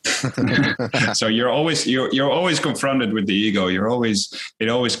 So you're always confronted with the ego. It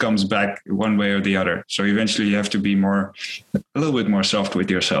always comes back one way or the other. So eventually you have to be a little bit more soft with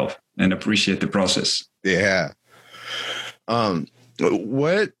yourself and appreciate the process. Yeah.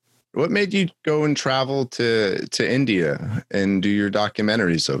 What made you go and travel to India and do your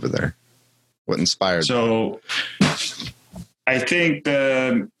documentaries over there? What inspired you? So I think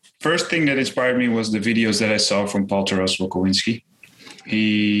the first thing that inspired me was the videos that I saw from Paul Taras Volkowinski.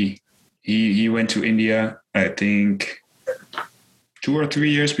 He went to India, I think 2 or 3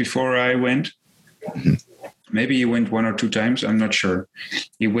 years before I went. Maybe he went 1 or 2 times. I'm not sure.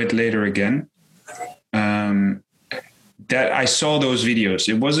 He went later again. That I saw those videos.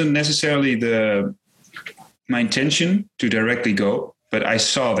 It wasn't necessarily my intention to directly go, but I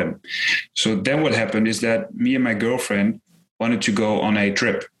saw them. So then what happened is that me and my girlfriend wanted to go on a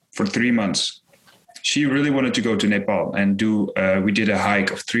trip for 3 months. She really wanted to go to Nepal and we did a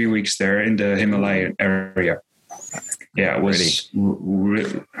hike of 3 weeks there in the Himalayan area. Yeah, it was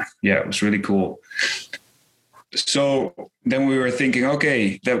it was really cool. So then we were thinking,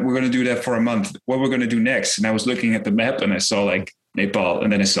 okay, that we're going to do that for a month. What we're going to do next? And I was looking at the map and I saw like Nepal,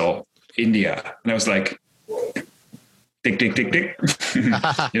 and then I saw India, and I was like, tick, tick, tick, tick.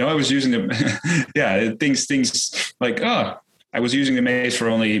 I was using things like, I was using the maze for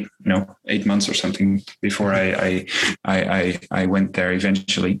only 8 months or something before I went there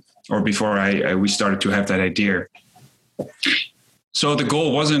eventually, or before we started to have that idea. So the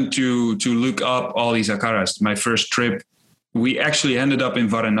goal wasn't to look up all these akaras. My first trip, we actually ended up in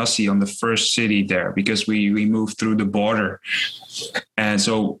Varanasi, on the first city there, because we moved through the border. And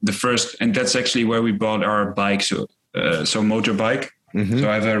so that's actually where we bought our bike. So motorbike. Mm-hmm. So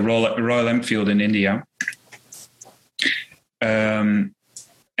I have a Royal Enfield in India. And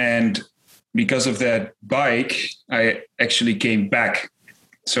because of that bike, I actually came back.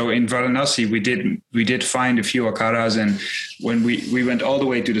 So in Varanasi, we did find a few akaras, and when we went all the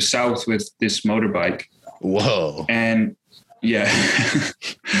way to the south with this motorbike. Whoa! And yeah,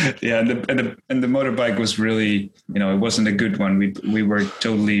 and the motorbike was really, it wasn't a good one. We were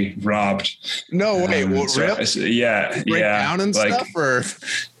totally robbed. No way! Really? Yeah. Down and like, stuff, or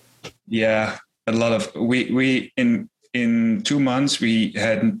yeah, a lot of we in 2 months we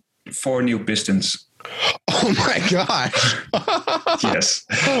had 4 new pistons. Oh my gosh. Yes.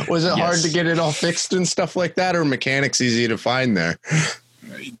 Was it hard to get it all fixed and stuff like that, or mechanics easy to find there?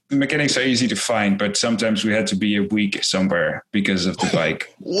 The mechanics are easy to find, but sometimes we had to be a week somewhere because of the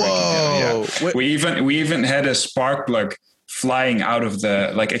bike. Whoa. Yeah. We even had a spark plug flying out of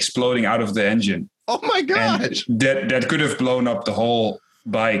exploding out of the engine. Oh my gosh. And that could have blown up the whole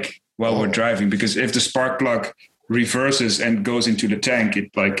bike while we're driving, because if the spark plug reverses and goes into the tank,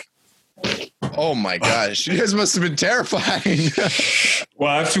 it oh my gosh, you guys must have been terrifying.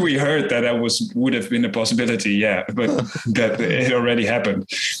 Well, after we heard that would have been a possibility, yeah, but that it already happened.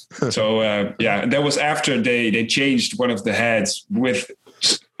 So that was after they changed one of the heads with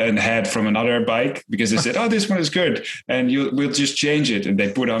a head from another bike because they said, "Oh, this one is good," and we'll just change it. And they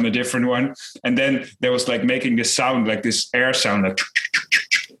put on a different one, and then there was like making this sound, like this air sound, like.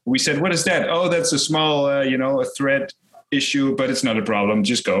 We said, "What is that?" "Oh, that's a small, a thread issue, but it's not a problem.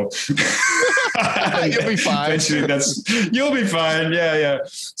 Just go." You'll be fine. You'll be fine. Yeah.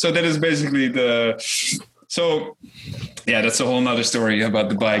 So that is basically that's a whole nother story about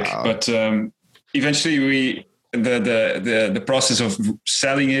the bike. Wow. But eventually the process of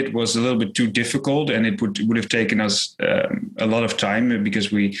selling it was a little bit too difficult, and it would have taken us a lot of time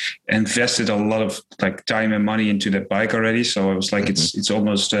because we invested a lot of like time and money into that bike already. So I was like, it's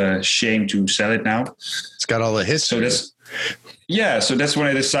almost a shame to sell it now. It's got all the history. So that's when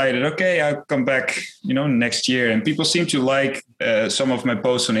I decided, okay, I'll come back, next year. And people seem to like some of my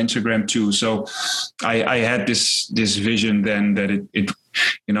posts on Instagram too. So I had this vision then that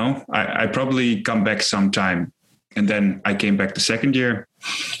I probably come back sometime. And then I came back the second year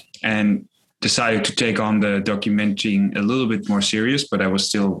and decided to take on the documenting a little bit more serious, but I was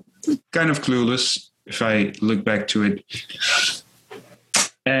still kind of clueless if I look back to it.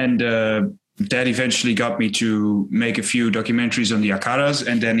 And that eventually got me to make a few documentaries on the Akharas.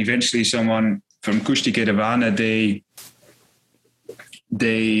 And then eventually someone from Kushti Kedawana,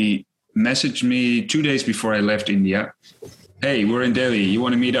 they messaged me 2 days before I left India. "Hey, we're in Delhi. You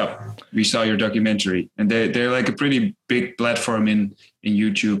want to meet up? We saw your documentary." And they're like a pretty big platform in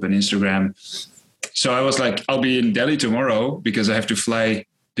YouTube and Instagram. So I was like, I'll be in Delhi tomorrow because I have to fly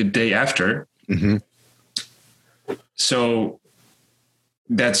the day after. Mm-hmm. So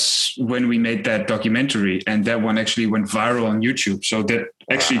that's when we made that documentary. And that one actually went viral on YouTube. So that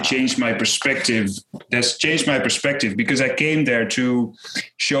actually changed my perspective. That's changed my perspective because I came there to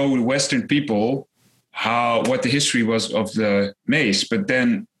show Western people what the history was of the maize, but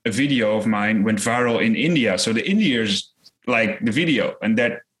then a video of mine went viral in India. So the Indians liked the video, and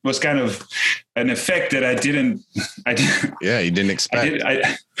that was kind of an effect that I didn't you didn't expect.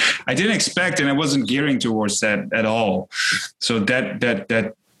 I didn't expect, and I wasn't gearing towards that at all. So that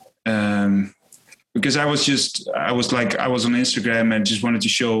because I was on Instagram and just wanted to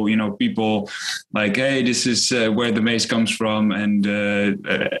show, people like, hey, this is where the maize comes from. And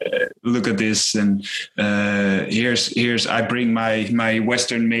look at this. And here's I bring my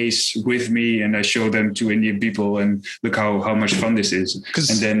Western maize with me and I show them to Indian people and look how much fun this is.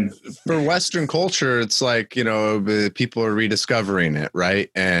 And then for Western culture, it's like, people are rediscovering it.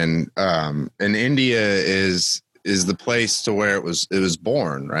 Right. And India is the place to where it was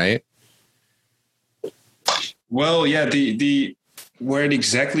born. Right. Well, yeah, the where it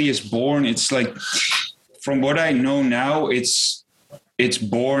exactly is born, it's like, from what I know now, it's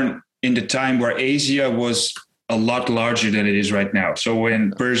born in the time where Asia was a lot larger than it is right now. So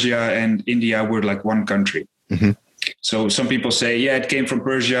when Persia and India were like one country. Mm-hmm. So some people say, yeah, it came from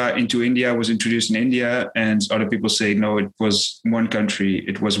Persia into India, was introduced in India. And other people say, no, it was one country.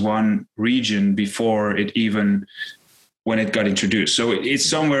 It was one region before it even when it got introduced. So it's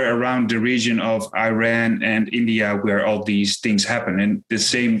somewhere around the region of Iran and India where all these things happen. And the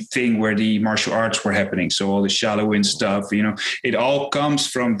same thing where the martial arts were happening. So all the Shaolin stuff, it all comes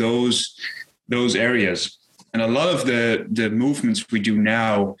from those areas. And a lot of the movements we do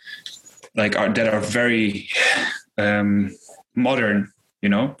now, that are very modern,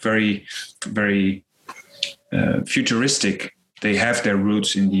 very, very futuristic. They have their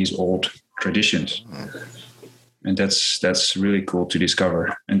roots in these old traditions. And that's really cool to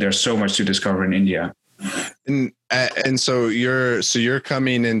discover. And there's so much to discover in India. And so you're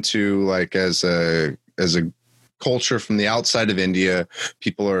coming into like as a culture from the outside of India.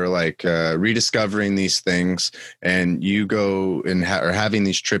 People are like rediscovering these things, and you go and are having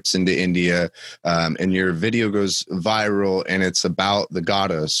these trips into India, and your video goes viral, and it's about the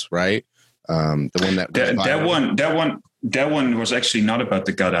Gadas, right? The one that one was actually not about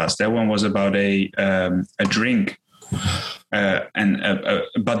the Gadas. That one was about a drink, and a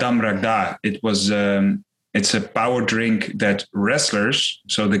Badam Ragda. It was it's a power drink that wrestlers.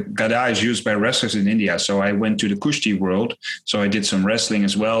 So the Gada is used by wrestlers in India. So I went to the Kushti world. So I did some wrestling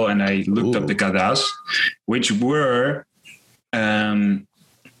as well, and I looked up the Gadas, which were the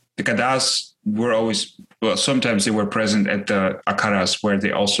Gadas were always, sometimes they were present at the Akharas where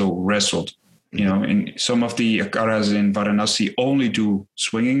they also wrestled. And some of the Akharas in Varanasi only do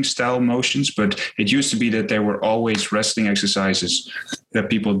swinging style motions, but it used to be that there were always wrestling exercises that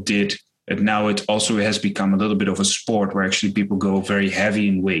people did. And now it also has become a little bit of a sport where actually people go very heavy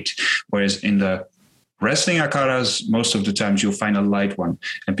in weight. Whereas in the wrestling Akharas, most of the times you'll find a light one,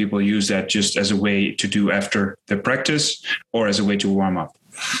 and people use that just as a way to do after the practice or as a way to warm up.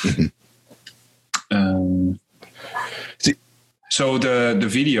 So the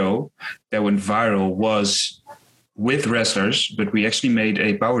video that went viral was with wrestlers, but we actually made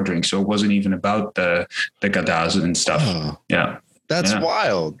a power drink. So it wasn't even about the gadas and stuff. Oh, yeah. that's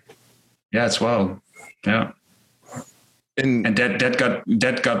wild. Yeah, it's wild. Yeah. And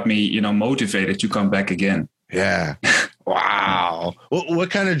that got me, motivated to come back again. Yeah. Wow. What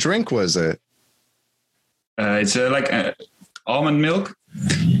kind of drink was it? It's like almond milk.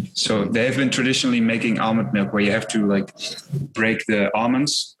 So they have been traditionally making almond milk where you have to like break the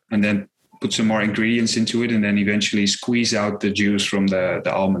almonds and then put some more ingredients into it and then eventually squeeze out the juice from the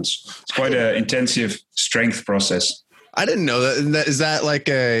almonds. It's quite an intensive strength process. I didn't know that. Is that like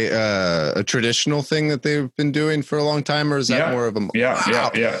a traditional thing that they've been doing for a long time, or is that more of a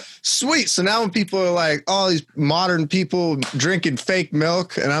yeah. Sweet. So now when people are like, "Oh, these modern people drinking fake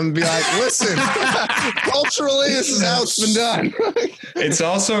milk," and I'm gonna be like, "Listen, culturally, this is how it's been done." It's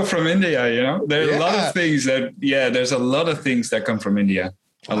also from India, There are a lot of things there's a lot of things that come from India.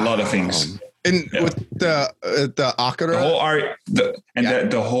 A lot of things. And with the akara,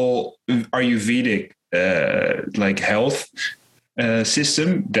 the whole Ayurvedic like health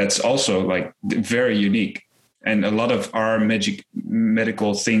system, that's also like very unique. And a lot of our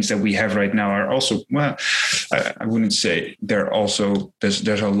medical things that we have right now are also, well, I wouldn't say they're also, there's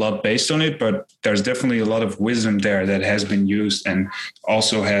a lot based on it, but there's definitely a lot of wisdom there that has been used and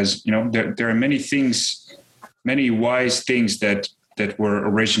also has, there are many things, many wise things that were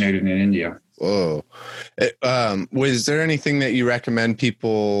originated in India. Whoa. Was there anything that you recommend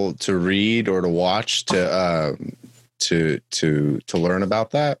people to read or to watch to learn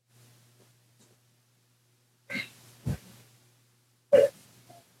about that?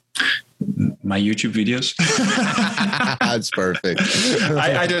 My YouTube videos. That's perfect.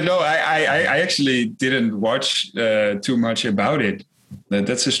 I don't know. I actually didn't watch too much about it.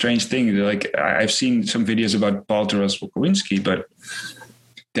 That's a strange thing. Like I've seen some videos about Paul Taras Volkowinski, but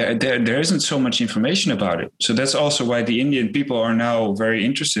there isn't so much information about it. So that's also why the Indian people are now very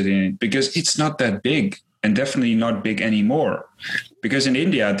interested in it, because it's not that big and definitely not big anymore. Because in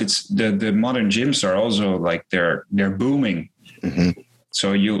India, it's the modern gyms are also like they're booming. Mm-hmm.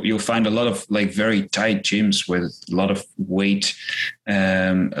 So you'll find a lot of like very tight gyms with a lot of weight,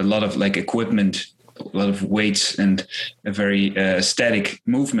 a lot of like equipment, a lot of weights and a very static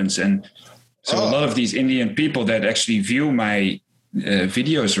movements. And so a lot of these Indian people that actually view my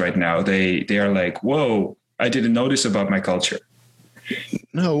videos right now, they are like, whoa, I didn't know this about my culture.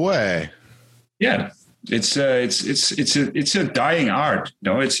 No way. Yeah. It's a dying art.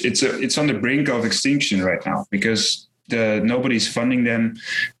 It's on the brink of extinction right now because nobody's funding them.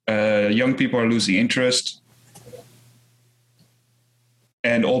 Young people are losing interest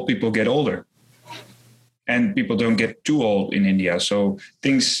and old people get older. And people don't get too old in India. So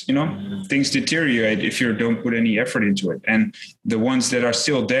things deteriorate if you don't put any effort into it. And the ones that are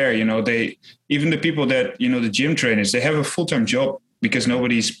still there, even the people that, the gym trainers, they have a full-time job because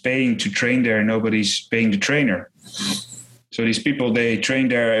nobody's paying to train there. Nobody's paying the trainer. So these people, they train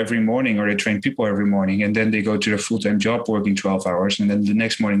there every morning or they train people every morning. And then they go to their full-time job working 12 hours. And then the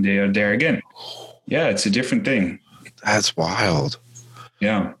next morning they are there again. Yeah, it's a different thing. That's wild.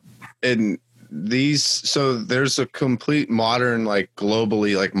 Yeah. And so there's a complete modern, like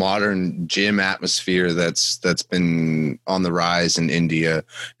globally, like modern gym atmosphere that's been on the rise in India.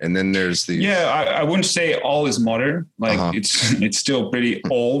 And then there's the I wouldn't say all is modern. Like it's still pretty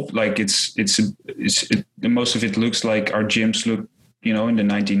old. Like it's most of it looks like our gyms look, in the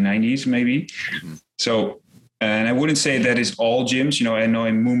 1990s maybe. Mm-hmm. So and I wouldn't say that is all gyms. I know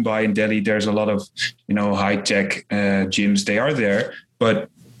in Mumbai and Delhi there's a lot of high tech gyms. They are there, but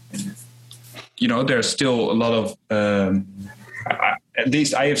there's still a lot of, at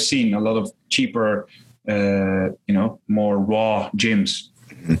least I have seen a lot of cheaper, more raw gyms.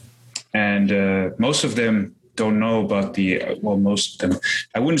 Mm-hmm. And most of them don't know about most of them.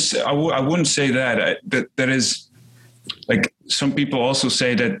 I wouldn't say that. That is, like, some people also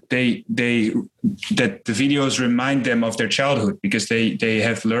say that that the videos remind them of their childhood because they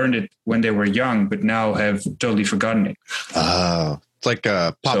have learned it when they were young, but now have totally forgotten it. Oh. It's like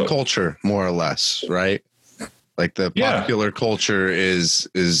a pop culture, more or less, right? Like the popular culture is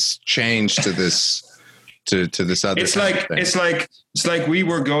changed to this to this other. It's like we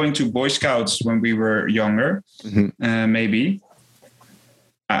were going to Boy Scouts when we were younger. Mm-hmm. Maybe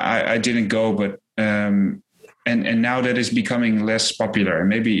I didn't go, but and now that is becoming less popular.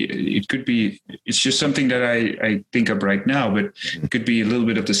 Maybe it could be. It's just something that I think of right now, but it could be a little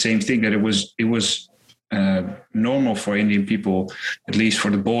bit of the same thing that it was. Normal for Indian people, at least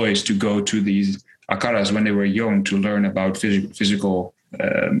for the boys, to go to these akharas when they were young to learn about physical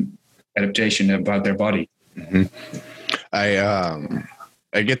adaptation about their body. Mm-hmm.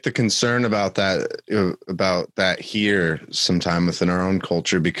 I get the concern about that here sometime within our own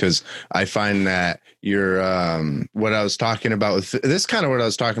culture, because I find that you're what I was talking about with this kind of what I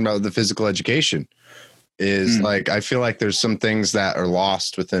was talking about with the physical education is like, I feel like there's some things that are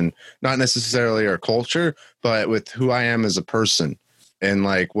lost within not necessarily our culture, but with who I am as a person and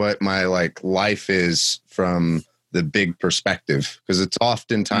like what my like life is from the big perspective. Because it's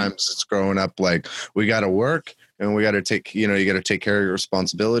oftentimes it's growing up like we got to work. And we got to take, you got to take care of your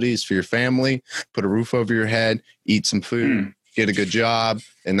responsibilities for your family, put a roof over your head, eat some food, get a good job,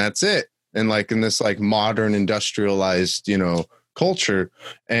 and that's it. And like in this like modern industrialized, culture,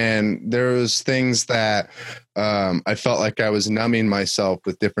 and there was things that I felt like I was numbing myself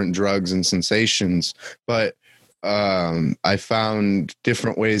with different drugs and sensations, but I found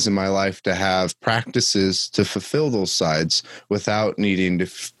different ways in my life to have practices to fulfill those sides without needing to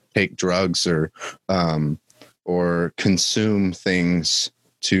take drugs or consume things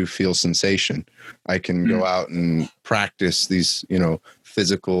to feel sensation. I can go out and practice these,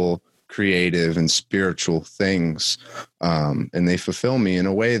 physical, creative, and spiritual things. And they fulfill me in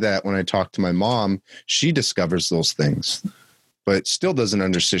a way that when I talk to my mom, she discovers those things, but still doesn't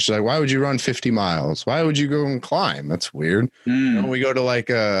understand. She's like, why would you run 50 miles? Why would you go and climb? That's weird. We go to like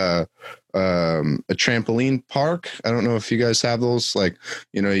a trampoline park. I don't know if you guys have those, like,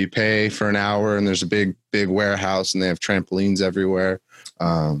 you pay for an hour and there's a big warehouse and they have trampolines everywhere.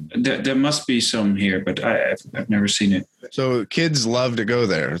 There must be some here, but I've never seen it. So kids love to go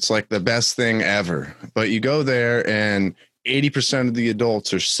there. It's like the best thing ever, but you go there and 80% of the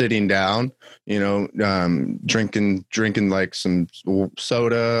adults are sitting down, drinking like some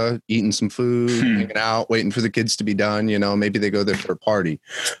soda, eating some food, hanging out, waiting for the kids to be done. Maybe they go there for a party.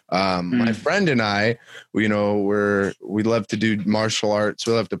 My friend and I, we love to do martial arts.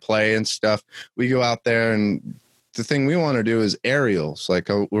 We love to play and stuff. We go out there and the thing we want to do is aerials. Like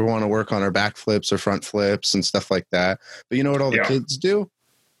we want to work on our back flips or front flips and stuff like that. But you know what all the kids do?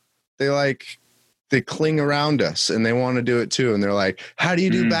 They cling around us and they want to do it too. And they're like, how do you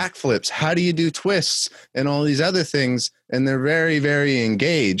do backflips? How do you do twists and all these other things? And they're very, very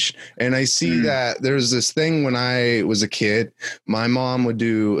engaged. And I see that there's this thing when I was a kid, my mom would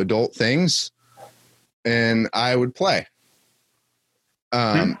do adult things and I would play.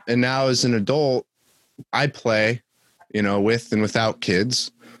 And now as an adult, I play, with and without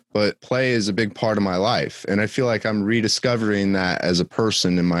kids. But play is a big part of my life. And I feel like I'm rediscovering that as a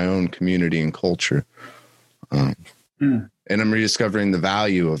person in my own community and culture. And I'm rediscovering the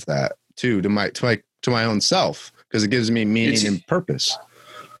value of that too, to my own self, because it gives me meaning and purpose.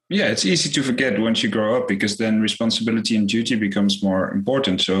 Yeah. It's easy to forget once you grow up, because then responsibility and duty becomes more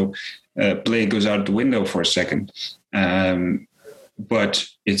important. So play goes out the window for a second. But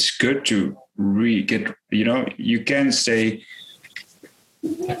it's good to you can stay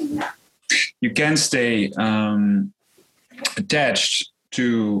attached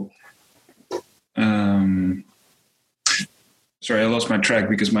to sorry, I lost my track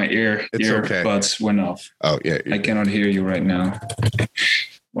because my earbuds went off. Oh yeah, I cannot hear you right now.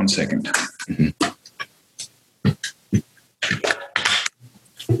 1 second.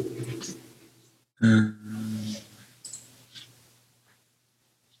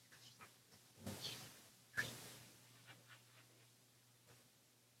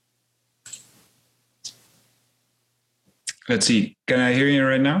 Let's see. Can I hear you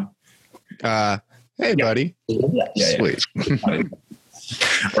right now? Hey, buddy. Yeah. Sweet.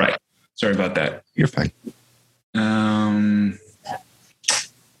 Right. Sorry about that. You're fine. And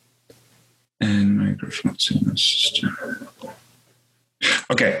microphone system.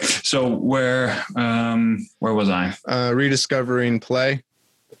 Okay. So where was I? Rediscovering play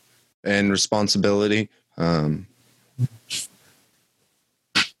and responsibility.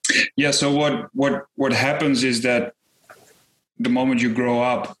 Yeah. So what happens is that the moment you grow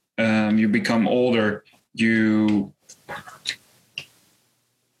up, you become older, you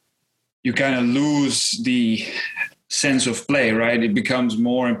kind of lose the sense of play, right? It becomes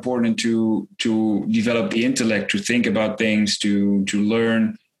more important to develop the intellect, to think about things, to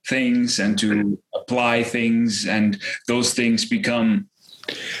learn things and to apply things. And those things become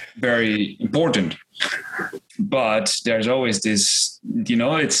very important. But there's always this,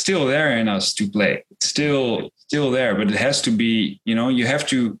 it's still there in us to play. It's still there, but it has to be, you have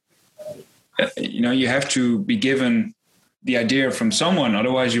to be given the idea from someone.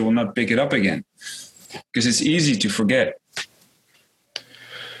 Otherwise you will not pick it up again, because it's easy to forget.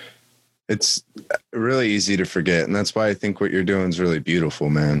 It's really easy to forget. And that's why I think what you're doing is really beautiful,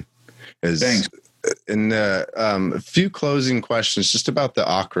 man. Thanks. And a few closing questions just about the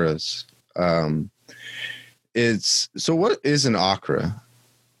akras. So what is an akara?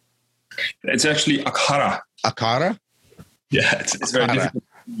 It's actually akhara. Akara? Yeah, it's very difficult.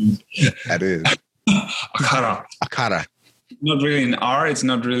 That is. Akhara. Akara. Not really an R, it's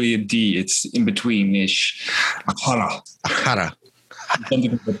not really a D, it's in between-ish. Akhara. Akara.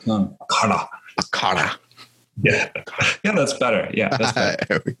 Something with the tongue. Akhara. Akara. Yeah. Yeah, that's better. Yeah, that's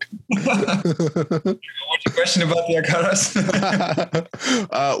better. What's your question about the akaras?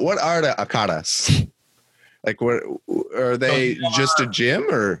 What are the akaras? Like, what are they? Just a gym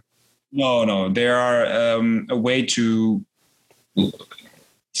or? No. They are a way to.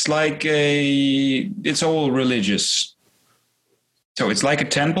 It's all religious. So it's like a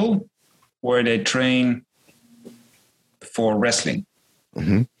temple where they train for wrestling.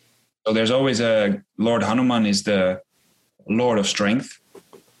 Mm-hmm. So there's always Lord Hanuman is the Lord of Strength.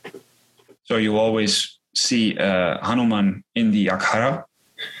 So you always see Hanuman in the akhara.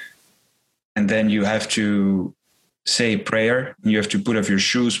 And then you have to say prayer. You have to put off your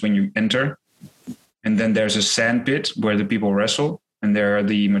shoes when you enter. And then there's a sand pit where the people wrestle. And there are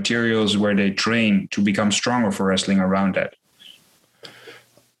the materials where they train to become stronger for wrestling around that.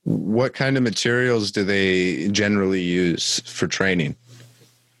 What kind of materials do they generally use for training?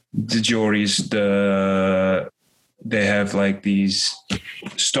 The Joris, they have like these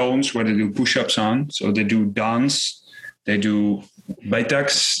stones where they do push-ups on. So they do dance, they do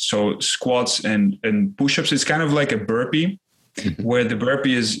baitaks, so squats and push-ups. It's kind of like a burpee, where the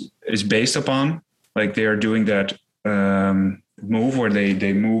burpee is based upon. Like they are doing that move where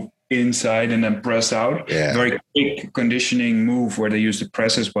they move inside and then press out. Yeah. Very quick conditioning move where they use the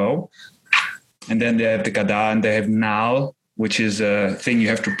press as well. And then they have the kada and they have nal, which is a thing you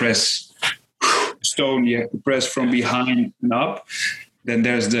have to press stone. You have to press from behind and up. Then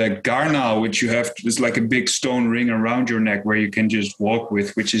there's the garnal, which it's like a big stone ring around your neck where you can just walk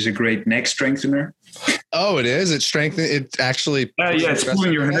with, which is a great neck strengthener. Oh, it is? It strengthens, it actually... Yeah, it's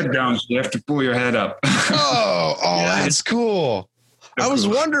pulling your head down, so you have to pull your head up. Yeah, that's cool. I was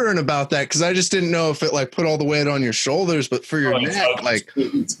wondering about that because I just didn't know if it like put all the weight on your shoulders, but for your neck,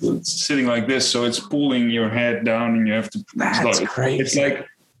 it's sitting like this, so it's pulling your head down, and you have to. That's crazy.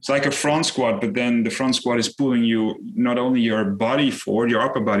 It's like a front squat, but then the front squat is pulling you not only your body forward, your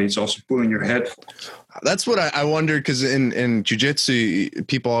upper body, it's also pulling your head forward. That's what I wondered, because in jiu-jitsu,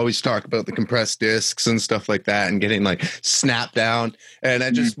 people always talk about the compressed discs and stuff like that and getting like snapped down. And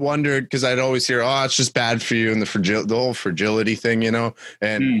I just wondered, because I'd always hear, oh, it's just bad for you, and the whole fragility thing, you know,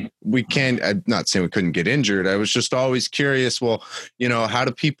 and we can't, I'm not saying we couldn't get injured. I was just always curious, well, you know, how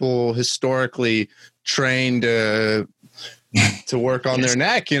do people historically train to work on their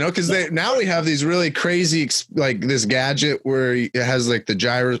neck, you know, because now we have these really crazy, like this gadget where it has like the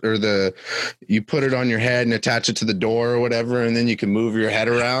gyro or you put it on your head and attach it to the door or whatever, and then you can move your head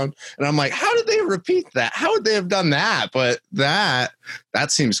around. And I'm like, how did they repeat that? How would they have done that? But that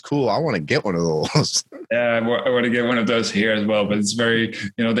seems cool. I want to get one of those. Yeah, I want to get one of those here as well, but it's very,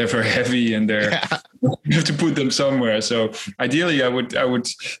 you know, they're very heavy and you have to put them somewhere. So ideally I would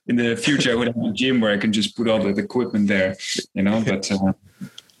in the future, I would have a gym where I can just put all the equipment there, you know, but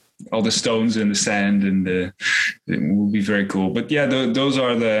all the stones and the sand and it would be very cool. But yeah, those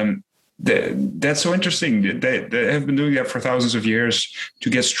are that's so interesting. They have been doing that for thousands of years to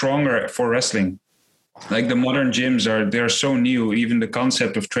get stronger for wrestling. Like the modern gyms they're so new. Even the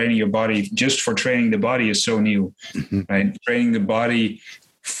concept of training your body just for training the body is so new, right? Training the body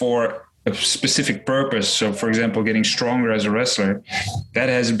for a specific purpose. So for example, getting stronger as a wrestler, that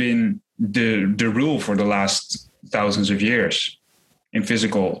has been the rule for the last thousands of years in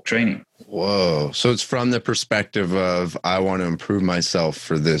physical training. Whoa. So it's from the perspective of, I want to improve myself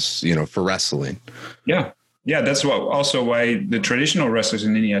for this, you know, for wrestling. Yeah. Yeah, that's why the traditional wrestlers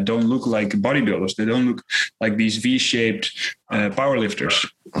in India don't look like bodybuilders. They don't look like these V-shaped powerlifters.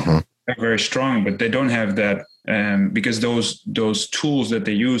 They're very strong, but they don't have that because those tools that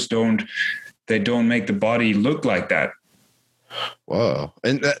they use don't make the body look like that. Whoa.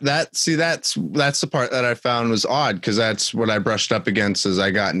 And that's the part that I found was odd, because that's what I brushed up against as I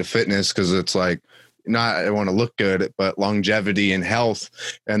got into fitness, because it's like, not I want to look good, but longevity and health.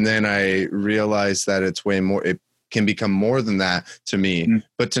 And then I realized that it's way more, it can become more than that to me.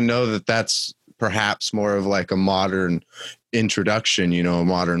 But to know that that's perhaps more of like a modern introduction, you know, a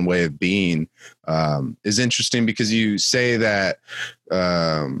modern way of being is interesting, because you say that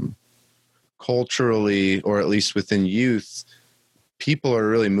culturally, or at least within youth, people are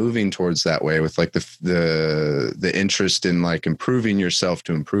really moving towards that way, with like the interest in like improving yourself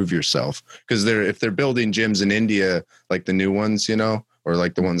to improve yourself. Because if they're building gyms in India, like the new ones, you know, or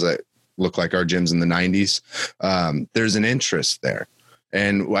like the ones that look like our gyms in the 90s, there's an interest there.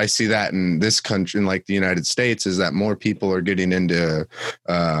 And I see that in this country, in like the United States, is that more people are getting into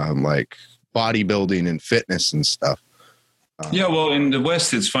like bodybuilding and fitness and stuff. Yeah, well, in the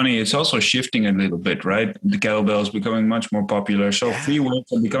West, it's funny. It's also shifting a little bit, right? The kettlebell is becoming much more popular. So free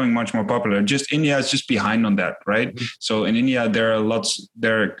weights are becoming much more popular. Just India is just behind on that, right? So in India, there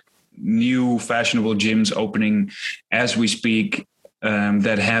are new fashionable gyms opening as we speak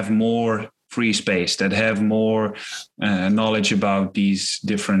that have more free space, that have more knowledge about these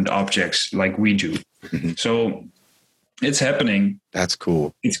different objects like we do. So it's happening. That's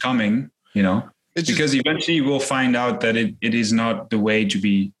cool. It's coming, because eventually we'll find out that it is not the way to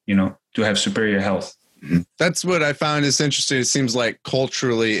be, to have superior health. That's what I found is interesting. It seems like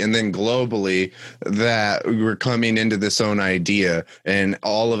culturally and then globally that we're coming into this own idea, and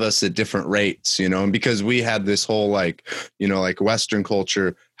all of us at different rates, and because we had this whole like Western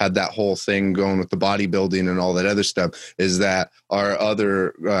culture had that whole thing going with the bodybuilding and all that other stuff, is that our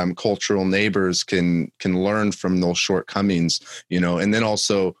other cultural neighbors can learn from those shortcomings, and then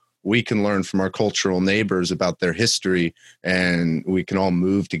also we can learn from our cultural neighbors about their history, and we can all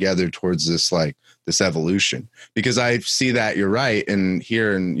move together towards this evolution. Because I see that you're right. And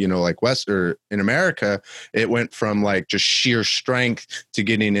here in, like in America, it went from like just sheer strength to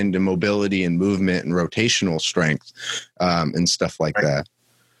getting into mobility and movement and rotational strength and stuff like that.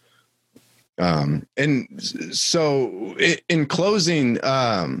 And so in closing,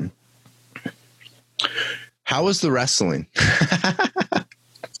 how was the wrestling?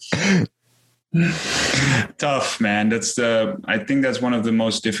 Tough, man. I think that's one of the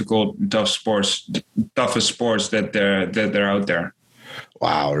most difficult, toughest sports that they're out there.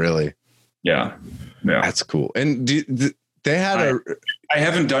 Wow, really? Yeah. That's cool. And they had I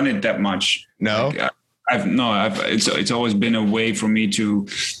haven't done it that much. No, it's always been a way for me to.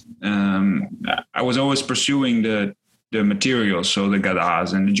 I was always pursuing the materials, so the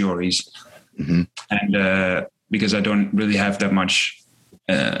gadas and the joris, and because I don't really have that much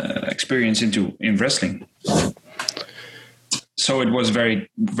experience in wrestling, so it was very,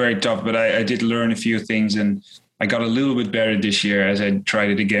 very tough. But I did learn a few things, and I got a little bit better this year as I tried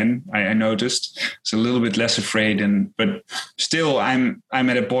it again. I noticed it's a little bit less afraid, but still I'm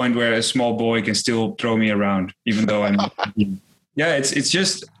at a point where a small boy can still throw me around, even though I'm. Yeah, it's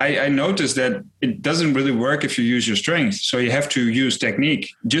just I noticed that it doesn't really work if you use your strength. So you have to use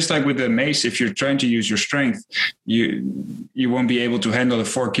technique. Just like with the mace, if you're trying to use your strength, you won't be able to handle a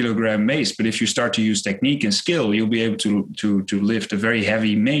 4-kilogram mace. But if you start to use technique and skill, you'll be able to lift a very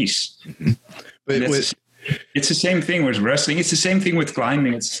heavy mace. But it's the same thing with wrestling. It's the same thing with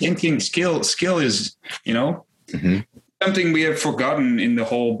climbing. It's the same thing. Skill is something we have forgotten in the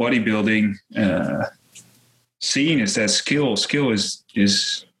whole bodybuilding scene, is that skill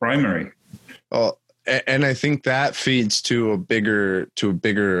is primary. Oh, and I think that feeds to a bigger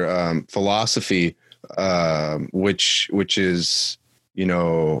philosophy, which is,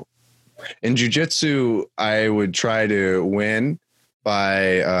 in jiu-jitsu, I would try to win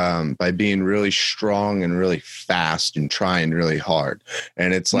by being really strong and really fast and trying really hard.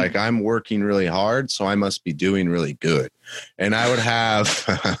 And it's like, I'm working really hard, so I must be doing really good. And I would have,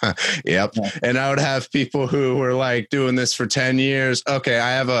 and I would have people who were like doing this for 10 years. Okay,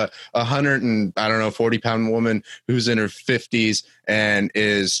 I have a 40-pound woman who's in her 50s and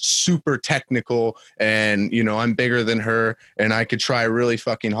is super technical, and I'm bigger than her, and I could try really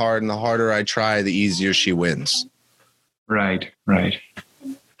fucking hard, and the harder I try, the easier she wins. Right.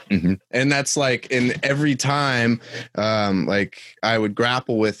 And that's like, in every time, like I would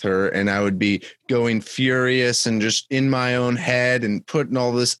grapple with her, and I would be going furious and just in my own head and putting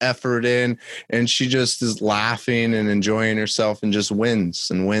all this effort in, and she just is laughing and enjoying herself and just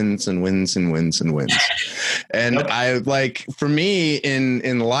wins and wins and wins and wins and wins. And I like, for me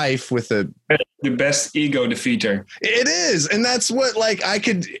in life, with the best ego defeater. It is. And that's what, like,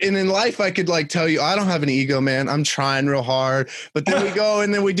 in life, I could like tell you, I don't have an ego, man. I'm trying real hard. But then we go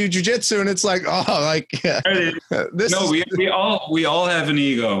and then we do jujitsu, and it's like, we all have an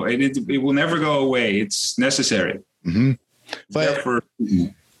ego. It will never go away. It's necessary. But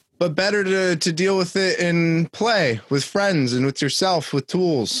better to deal with it in play with friends and with yourself, with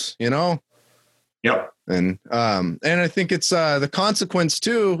tools, Yep. And I think it's the consequence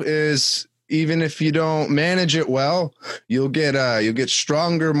too is, even if you don't manage it well, you'll get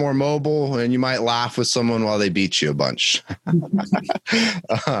stronger, more mobile, and you might laugh with someone while they beat you a bunch.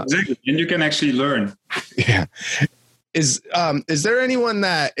 Exactly. And you can actually learn. Yeah. Is there anyone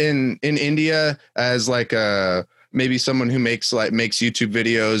that in India, as like maybe someone who makes YouTube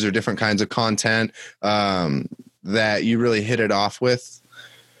videos or different kinds of content, that you really hit it off with?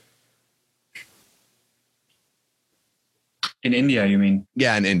 In India, you mean?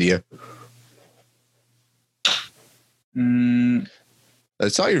 Yeah, in India. I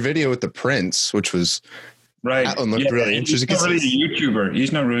saw your video with the prince, which was right. That one looked really interesting. He's not really a YouTuber.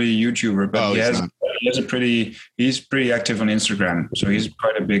 He's not really a YouTuber, but he's pretty active on Instagram. So he's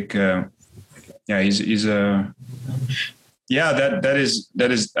quite a big. He's a. Yeah, that is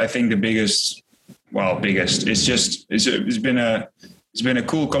I think the biggest. Well, biggest. It's been a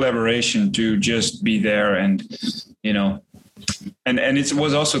cool collaboration to just be there and, you know. And it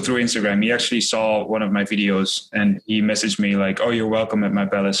was also through Instagram. He actually saw one of my videos and he messaged me like, "Oh, you're welcome at my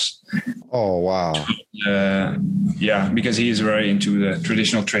palace." Oh, wow. Because he is very into the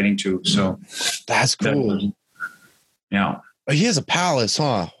traditional training too. So that's cool. He has a palace,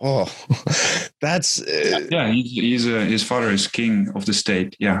 huh? Oh, that's his father is king of the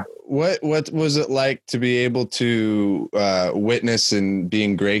state. Yeah. What was it like to be able to witness and be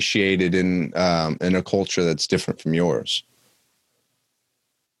ingratiated in a culture that's different from yours?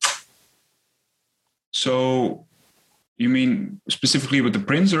 So you mean specifically with the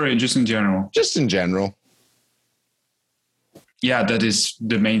prince or just in general? Just in general. Yeah, that is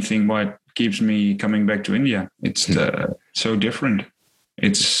the main thing what keeps me coming back to India. It's so different.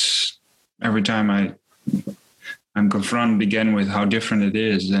 It's every time I'm confronted again with how different it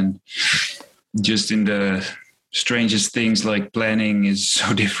is, and just in the strangest things like planning is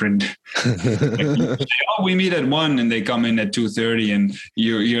so different. We meet at 1 and they come in at 2:30 and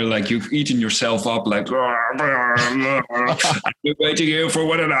you're like, you've eaten yourself up like I've been waiting here for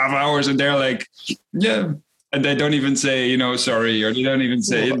 1.5 hours and they're like, yeah. And they don't even say, you know, sorry, or they don't even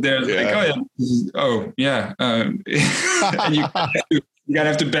say it. They're like, oh yeah. And you gotta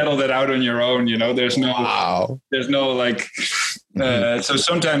have to battle that out on your own, you know. There's no like. So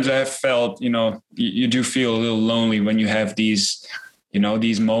sometimes I have felt, you know, you do feel a little lonely when you have these, you know,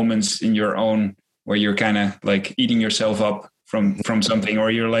 these moments in your own where you're kind of like eating yourself up from something, or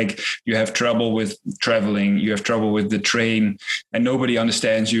you're like, you have trouble with traveling, you have trouble with the train and nobody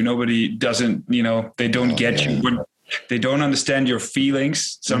understands you. Nobody doesn't, you know, they don't get you. They don't understand your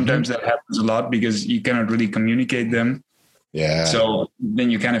feelings. Sometimes that happens a lot because you cannot really communicate them. Yeah. So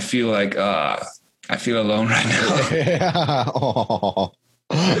then you kind of feel like, I feel alone right now.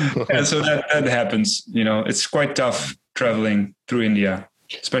 Yeah, so that happens, you know. It's quite tough traveling through India,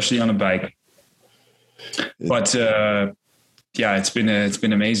 especially on a bike. But it's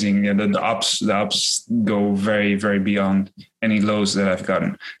been amazing. Yeah, the ups go very, very beyond any lows that I've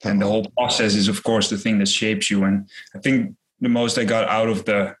gotten. And the whole process is, of course, the thing that shapes you. And I think the most I got out of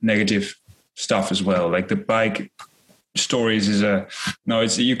the negative stuff as well, like the bike stories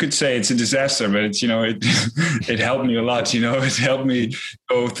you could say it's a disaster, but it's, you know, it helped me a lot, you know. It helped me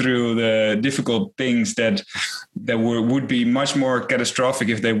go through the difficult things that would be much more catastrophic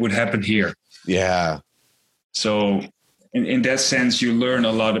if they would happen here. Yeah. So in that sense, you learn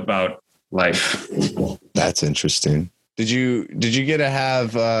a lot about life. That's interesting. Did you get to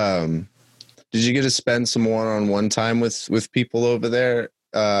have did you get to spend some one-on-one time with people over there?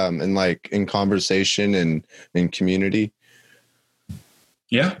 And like in conversation and in community.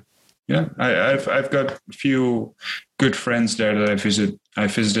 Yeah. I've got a few good friends there that I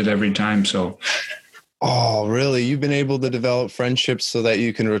visited every time. So. Oh, really? You've been able to develop friendships so that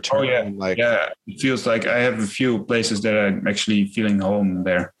you can return? Oh, yeah. It feels like I have a few places that I'm actually feeling home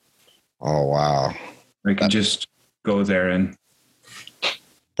there. Oh, wow. I can just go there and.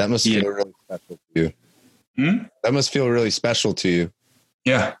 That must feel really special to you. That must feel really special to you.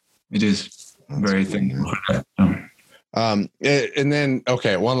 Yeah, it is. That's very thankful. And then,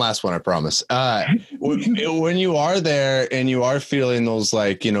 okay, one last one, I promise. When you are there and you are feeling those,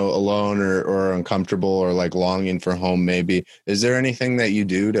 like, you know, alone or uncomfortable or like longing for home, maybe, is there anything that you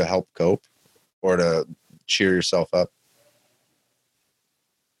do to help cope or to cheer yourself up?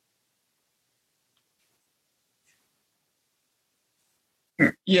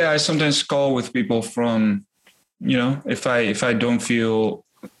 Yeah, I sometimes call with people from, you know, if I don't feel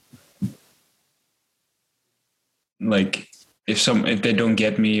like if they don't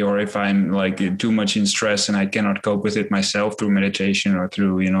get me, or if I'm like too much in stress and I cannot cope with it myself through meditation or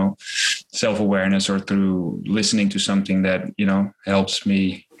through, you know, self-awareness or through listening to something that, you know, helps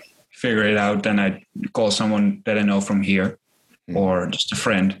me figure it out, then I call someone that I know from here or just a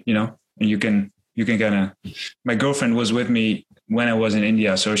friend, you know. And you can kind of, my girlfriend was with me when I was in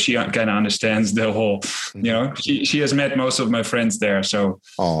India, so she kind of understands the whole, you know, she has met most of my friends there. So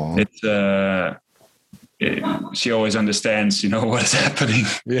she always understands, you know, what is happening.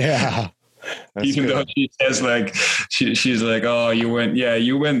 Yeah. Even though she says like, she's like, oh, you went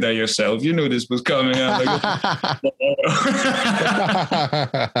there yourself. You knew this was coming. I'm like,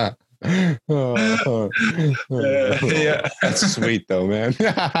 Yeah. That's sweet though, man.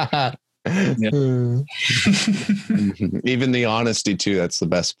 Even the honesty too. That's the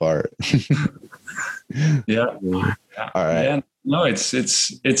best part. Yeah. All right. Yeah. No, it's when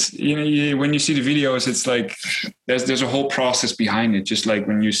you see the videos, it's like there's a whole process behind it. Just like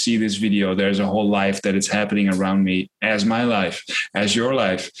when you see this video, there's a whole life that is happening around me, as my life, as your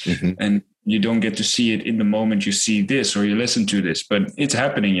life, and you don't get to see it in the moment you see this or you listen to this, but it's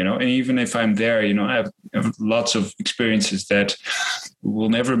happening, And even if I'm there, I have lots of experiences that will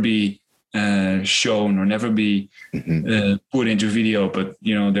never be shown or never be put into video, but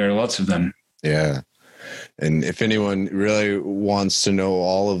there are lots of them. Yeah. And if anyone really wants to know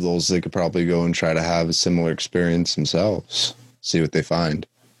all of those, they could probably go and try to have a similar experience themselves, see what they find.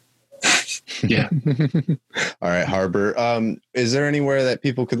 Yeah. All right, Harbor. Is there anywhere that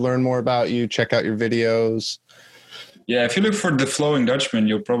people could learn more about you, check out your videos? Yeah, if you look for The Flowing Dutchman,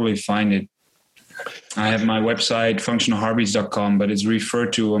 you'll probably find it. I have my website, functionalharpies.com, but it's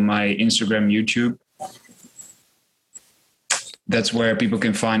referred to on my Instagram, YouTube. That's where people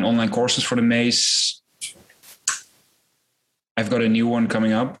can find online courses for the mace. I've got a new one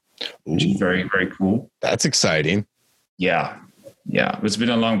coming up, which is very, very cool. That's exciting. Yeah. It's been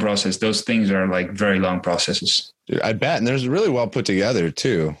a long process. Those things are like very long processes. Dude, I bet. And there's really well put together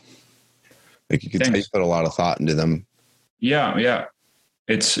too. Like you could tell you put a lot of thought into them. Yeah.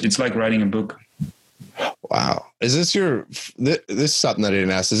 It's like writing a book. Wow. Is this this is something that I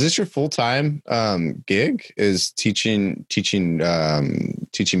didn't ask. Is this your full-time gig? Is teaching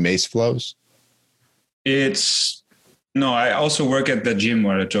mace flows? No, I also work at the gym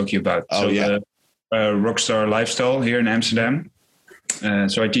where I talk you about. The Rockstar Lifestyle here in Amsterdam.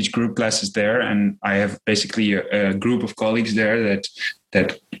 So I teach group classes there, and I have basically a group of colleagues there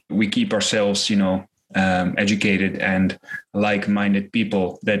that we keep ourselves, educated and like-minded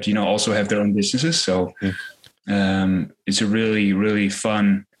people that, also have their own businesses. So it's a really, really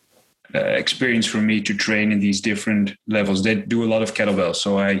fun experience for me to train in these different levels. They do a lot of kettlebells.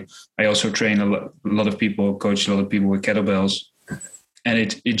 So I also train a lot of people, coach a lot of people with kettlebells. And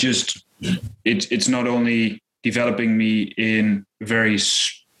it's not only developing me in very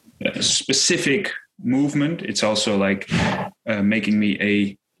specific movement, it's also like making me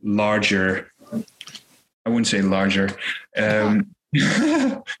a larger, I wouldn't say larger.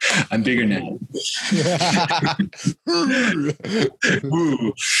 I'm bigger now.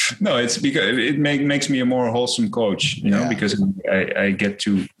 No, it's because it makes me a more wholesome coach, because I get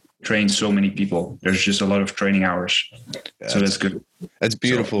to train so many people. There's just a lot of training hours. So that's good. That's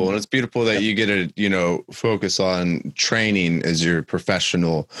beautiful. And it's beautiful that you get to, focus on training as your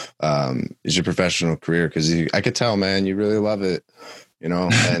professional career. Cause I could tell, man, you really love it, and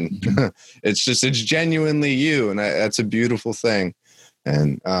it's genuinely you. And that's a beautiful thing.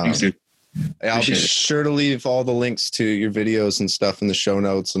 And I'll be sure to leave all the links to your videos and stuff in the show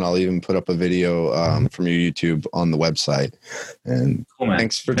notes, and I'll even put up a video from your YouTube on the website. And cool,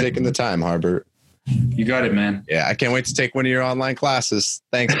 thanks for taking the time, Harbor. You got it, man. Yeah, I can't wait to take one of your online classes.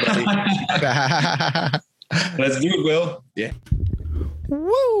 Thanks, buddy. Let's do it, Will. Yeah.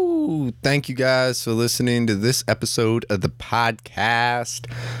 Woo! Thank you guys for listening to this episode of the podcast.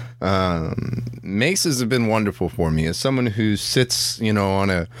 Maces have been wonderful for me as someone who sits, on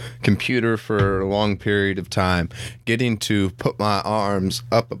a computer for a long period of time. Getting to put my arms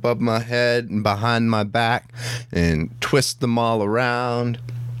up above my head and behind my back and twist them all around.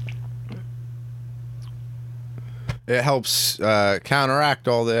 It helps counteract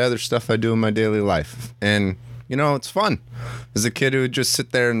all the other stuff I do in my daily life. And it's fun. As a kid who would just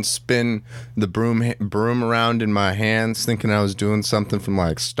sit there and spin the broom around in my hands, thinking I was doing something from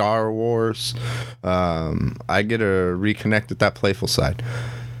like Star Wars, I get to reconnect with that playful side.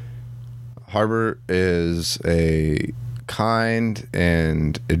 Harbor is a kind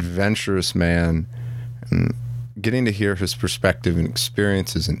and adventurous man, and getting to hear his perspective and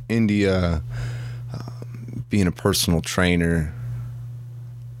experiences in India, being a personal trainer,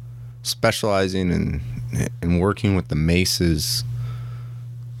 specializing in working with the maces.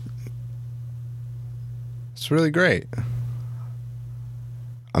 It's really great.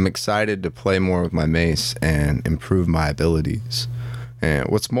 I'm excited to play more with my mace and improve my abilities. And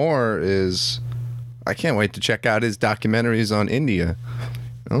what's more is I can't wait to check out his documentaries on India.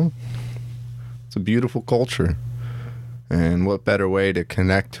 It's a beautiful culture. And what better way to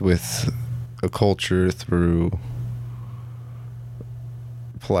connect with a culture through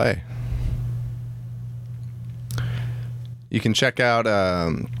play? You can check out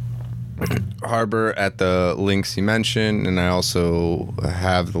Harbor at the links he mentioned, and I also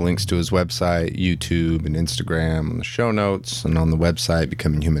have the links to his website, YouTube, and Instagram on the show notes, and on the website,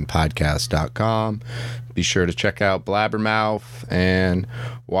 becominghumanpodcast.com. Be sure to check out Blabbermouth and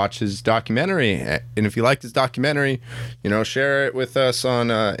watch his documentary. And if you liked his documentary, share it with us on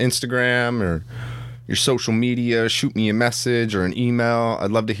Instagram or your social media. Shoot me a message or an email.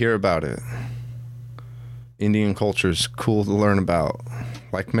 I'd love to hear about it. Indian culture is cool to learn about.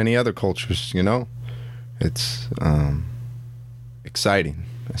 Like many other cultures, it's exciting,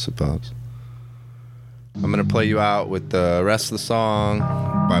 I suppose. I'm going to play you out with the rest of the song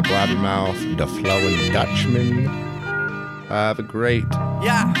by Blabbermouth, The Flowing Dutchman. Have a great rest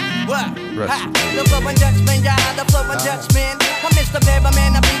of the Flowing Dutchman, the Flowing Dutchman. I'm Mr.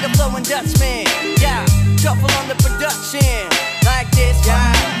 Beverman, I be the Flowing Dutchman. Shuffle on the production. Like this,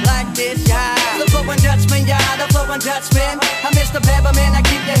 the Flowing Dutchman, the Flowing Dutchman. I'm Mr. Beverman, I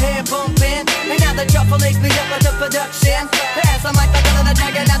keep the hair bumping. And now the shuffle lays me up with the production. Pass the mic, I got the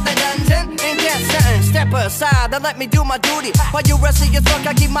dragon out the dungeon. And get something, step aside and let me do my duty. While you rusty as fuck,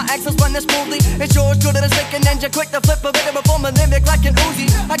 I keep my axles running smoothly. It's yours good at a second engine, quick to flip a rhythm before my limit like an Uzi.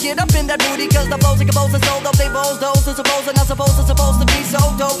 I get up in that booty, cause the flows and compose and sold up. They bowls, those who suppose and not supposed to be so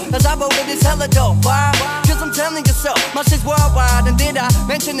dope. As I roll with this hella dope. Why? Cause I'm telling you so. My shit's worldwide, and did I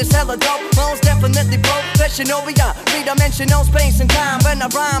mention this hella dope? Most definitely professional, beyond three-dimensional space and time. When I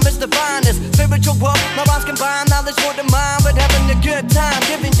rhyme, it's the finest spiritual world. My rhymes combine knowledge for the mind, but having a good time,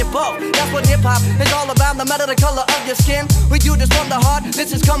 giving you both. That's what hip-hop is all about, no matter the color of your skin. We do this from the heart,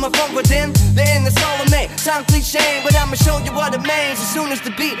 this is coming from within. The end is all of me, sound cliche, but I'ma show you what it means. As soon as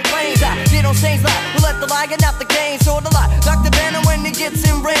the beat plays, I get on stage like we'll let the lion out the game, sorta like Dr. Banner when he gets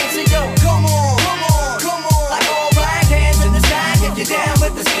in range. So yo, come on, come on, come on. Like all right, hands in the sky if you're down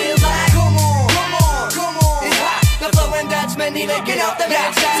with the skills. Like come on, come on, come on. It's hot, the Flowing Dutchman, he licking off the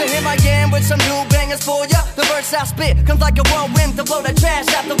back. So here I am with some new bangers for ya. The verse I spit comes like a whirlwind to blow the trash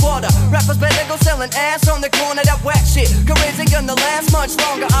out the water. Rappers better go selling ass on the corner, that whack shit. Cause ain't gonna last much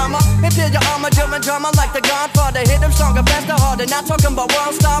longer. I'ma impale your armor, German drama like the Godfather. Hit them stronger, faster, harder. Not talking about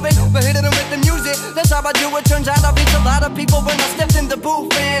world starving, but hitting them with the music. That's how I do it. Turns out I reach a lot of people when I stepped in the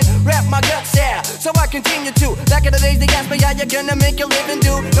booth and rap my guts out. So I continue to. Back in the days they asked me how you gonna make a living,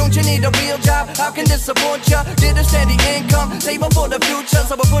 do. Don't you need a real job? How can this support ya? Get a steady income, save up for the future.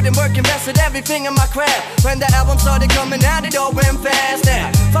 So I put in work, invested everything in my craft. When the album started coming out, it all went fast.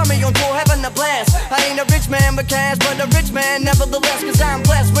 Now, find me on tour, having a blast. I ain't a rich man with cash, but a rich man nevertheless. Cause I'm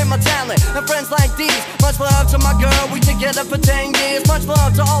blessed with my talent and friends like these. Much love to my girl, we together for 10 years. Much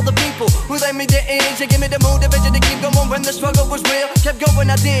love to all the people who lend me the edge. They give me the mood, the vision to keep going when the struggle was real. Kept going,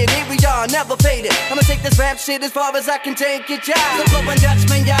 I did, here we are, never faded. I'ma take this rap shit as far as I can take it, yeah. The Flowing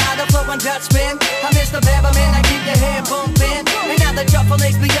Dutchman, the Flowing Dutchman. I'm Mr. Beverman, I keep your hair bumping. And now the shuffle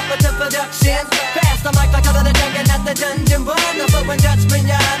lays me up with the production. Fast, I'm like out of the dragon at the dungeon. But the Flowing Dutchman,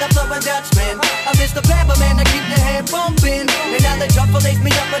 the Flowing Dutchman. I'm Mr. Beverman, I keep your hair bumping. And now the shuffle lays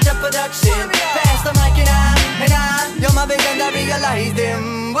me up with the production. Fast, I'm like you're my vision, I realize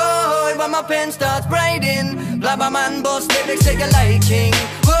them. Whoa, when my pen starts writing, Blabberman boss lyrics say you like king.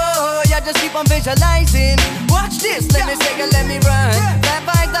 Whoa, I just keep on visualizing. Watch this, let me say it, let me run. That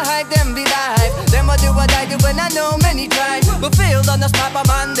vibes the hype, them be live. Them I do what I do when I know many try. But failed on the spot, my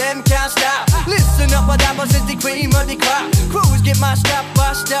man, them can't stop. Listen up, what happens is the cream of the crop. Crews get mashed up,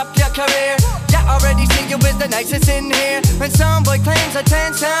 washed up your career. Yeah, already see you is the nicest in here. When some boy claims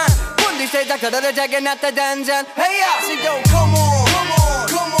attention, they say that the dragon at the dungeon. Hey, I say, yo, come on, come on,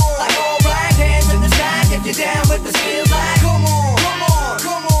 come on. Like all right, hands in the sky if you're down with the skills. Like come on, come on,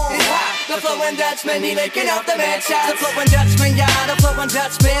 come on. It's hot, the Flowing Dutchman, he licking off the mad shots. The Flowing Dutchman, the Flowing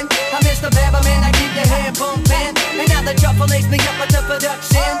Dutchman. I'm Mr. Beverman, I keep your hair bumping. And now the shuffle lays me up with the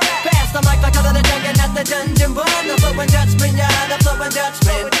production. Fast, I'm like out of the dragon at the dungeon. But the Flowing Dutchman, the Flowing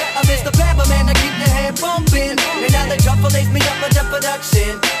Dutchman. I'm Mr. Beverman, I keep your hair bumping. And now the shuffle lays me up with the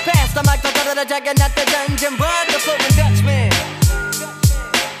production. Fast, I'm like out of the dragon at the dungeon.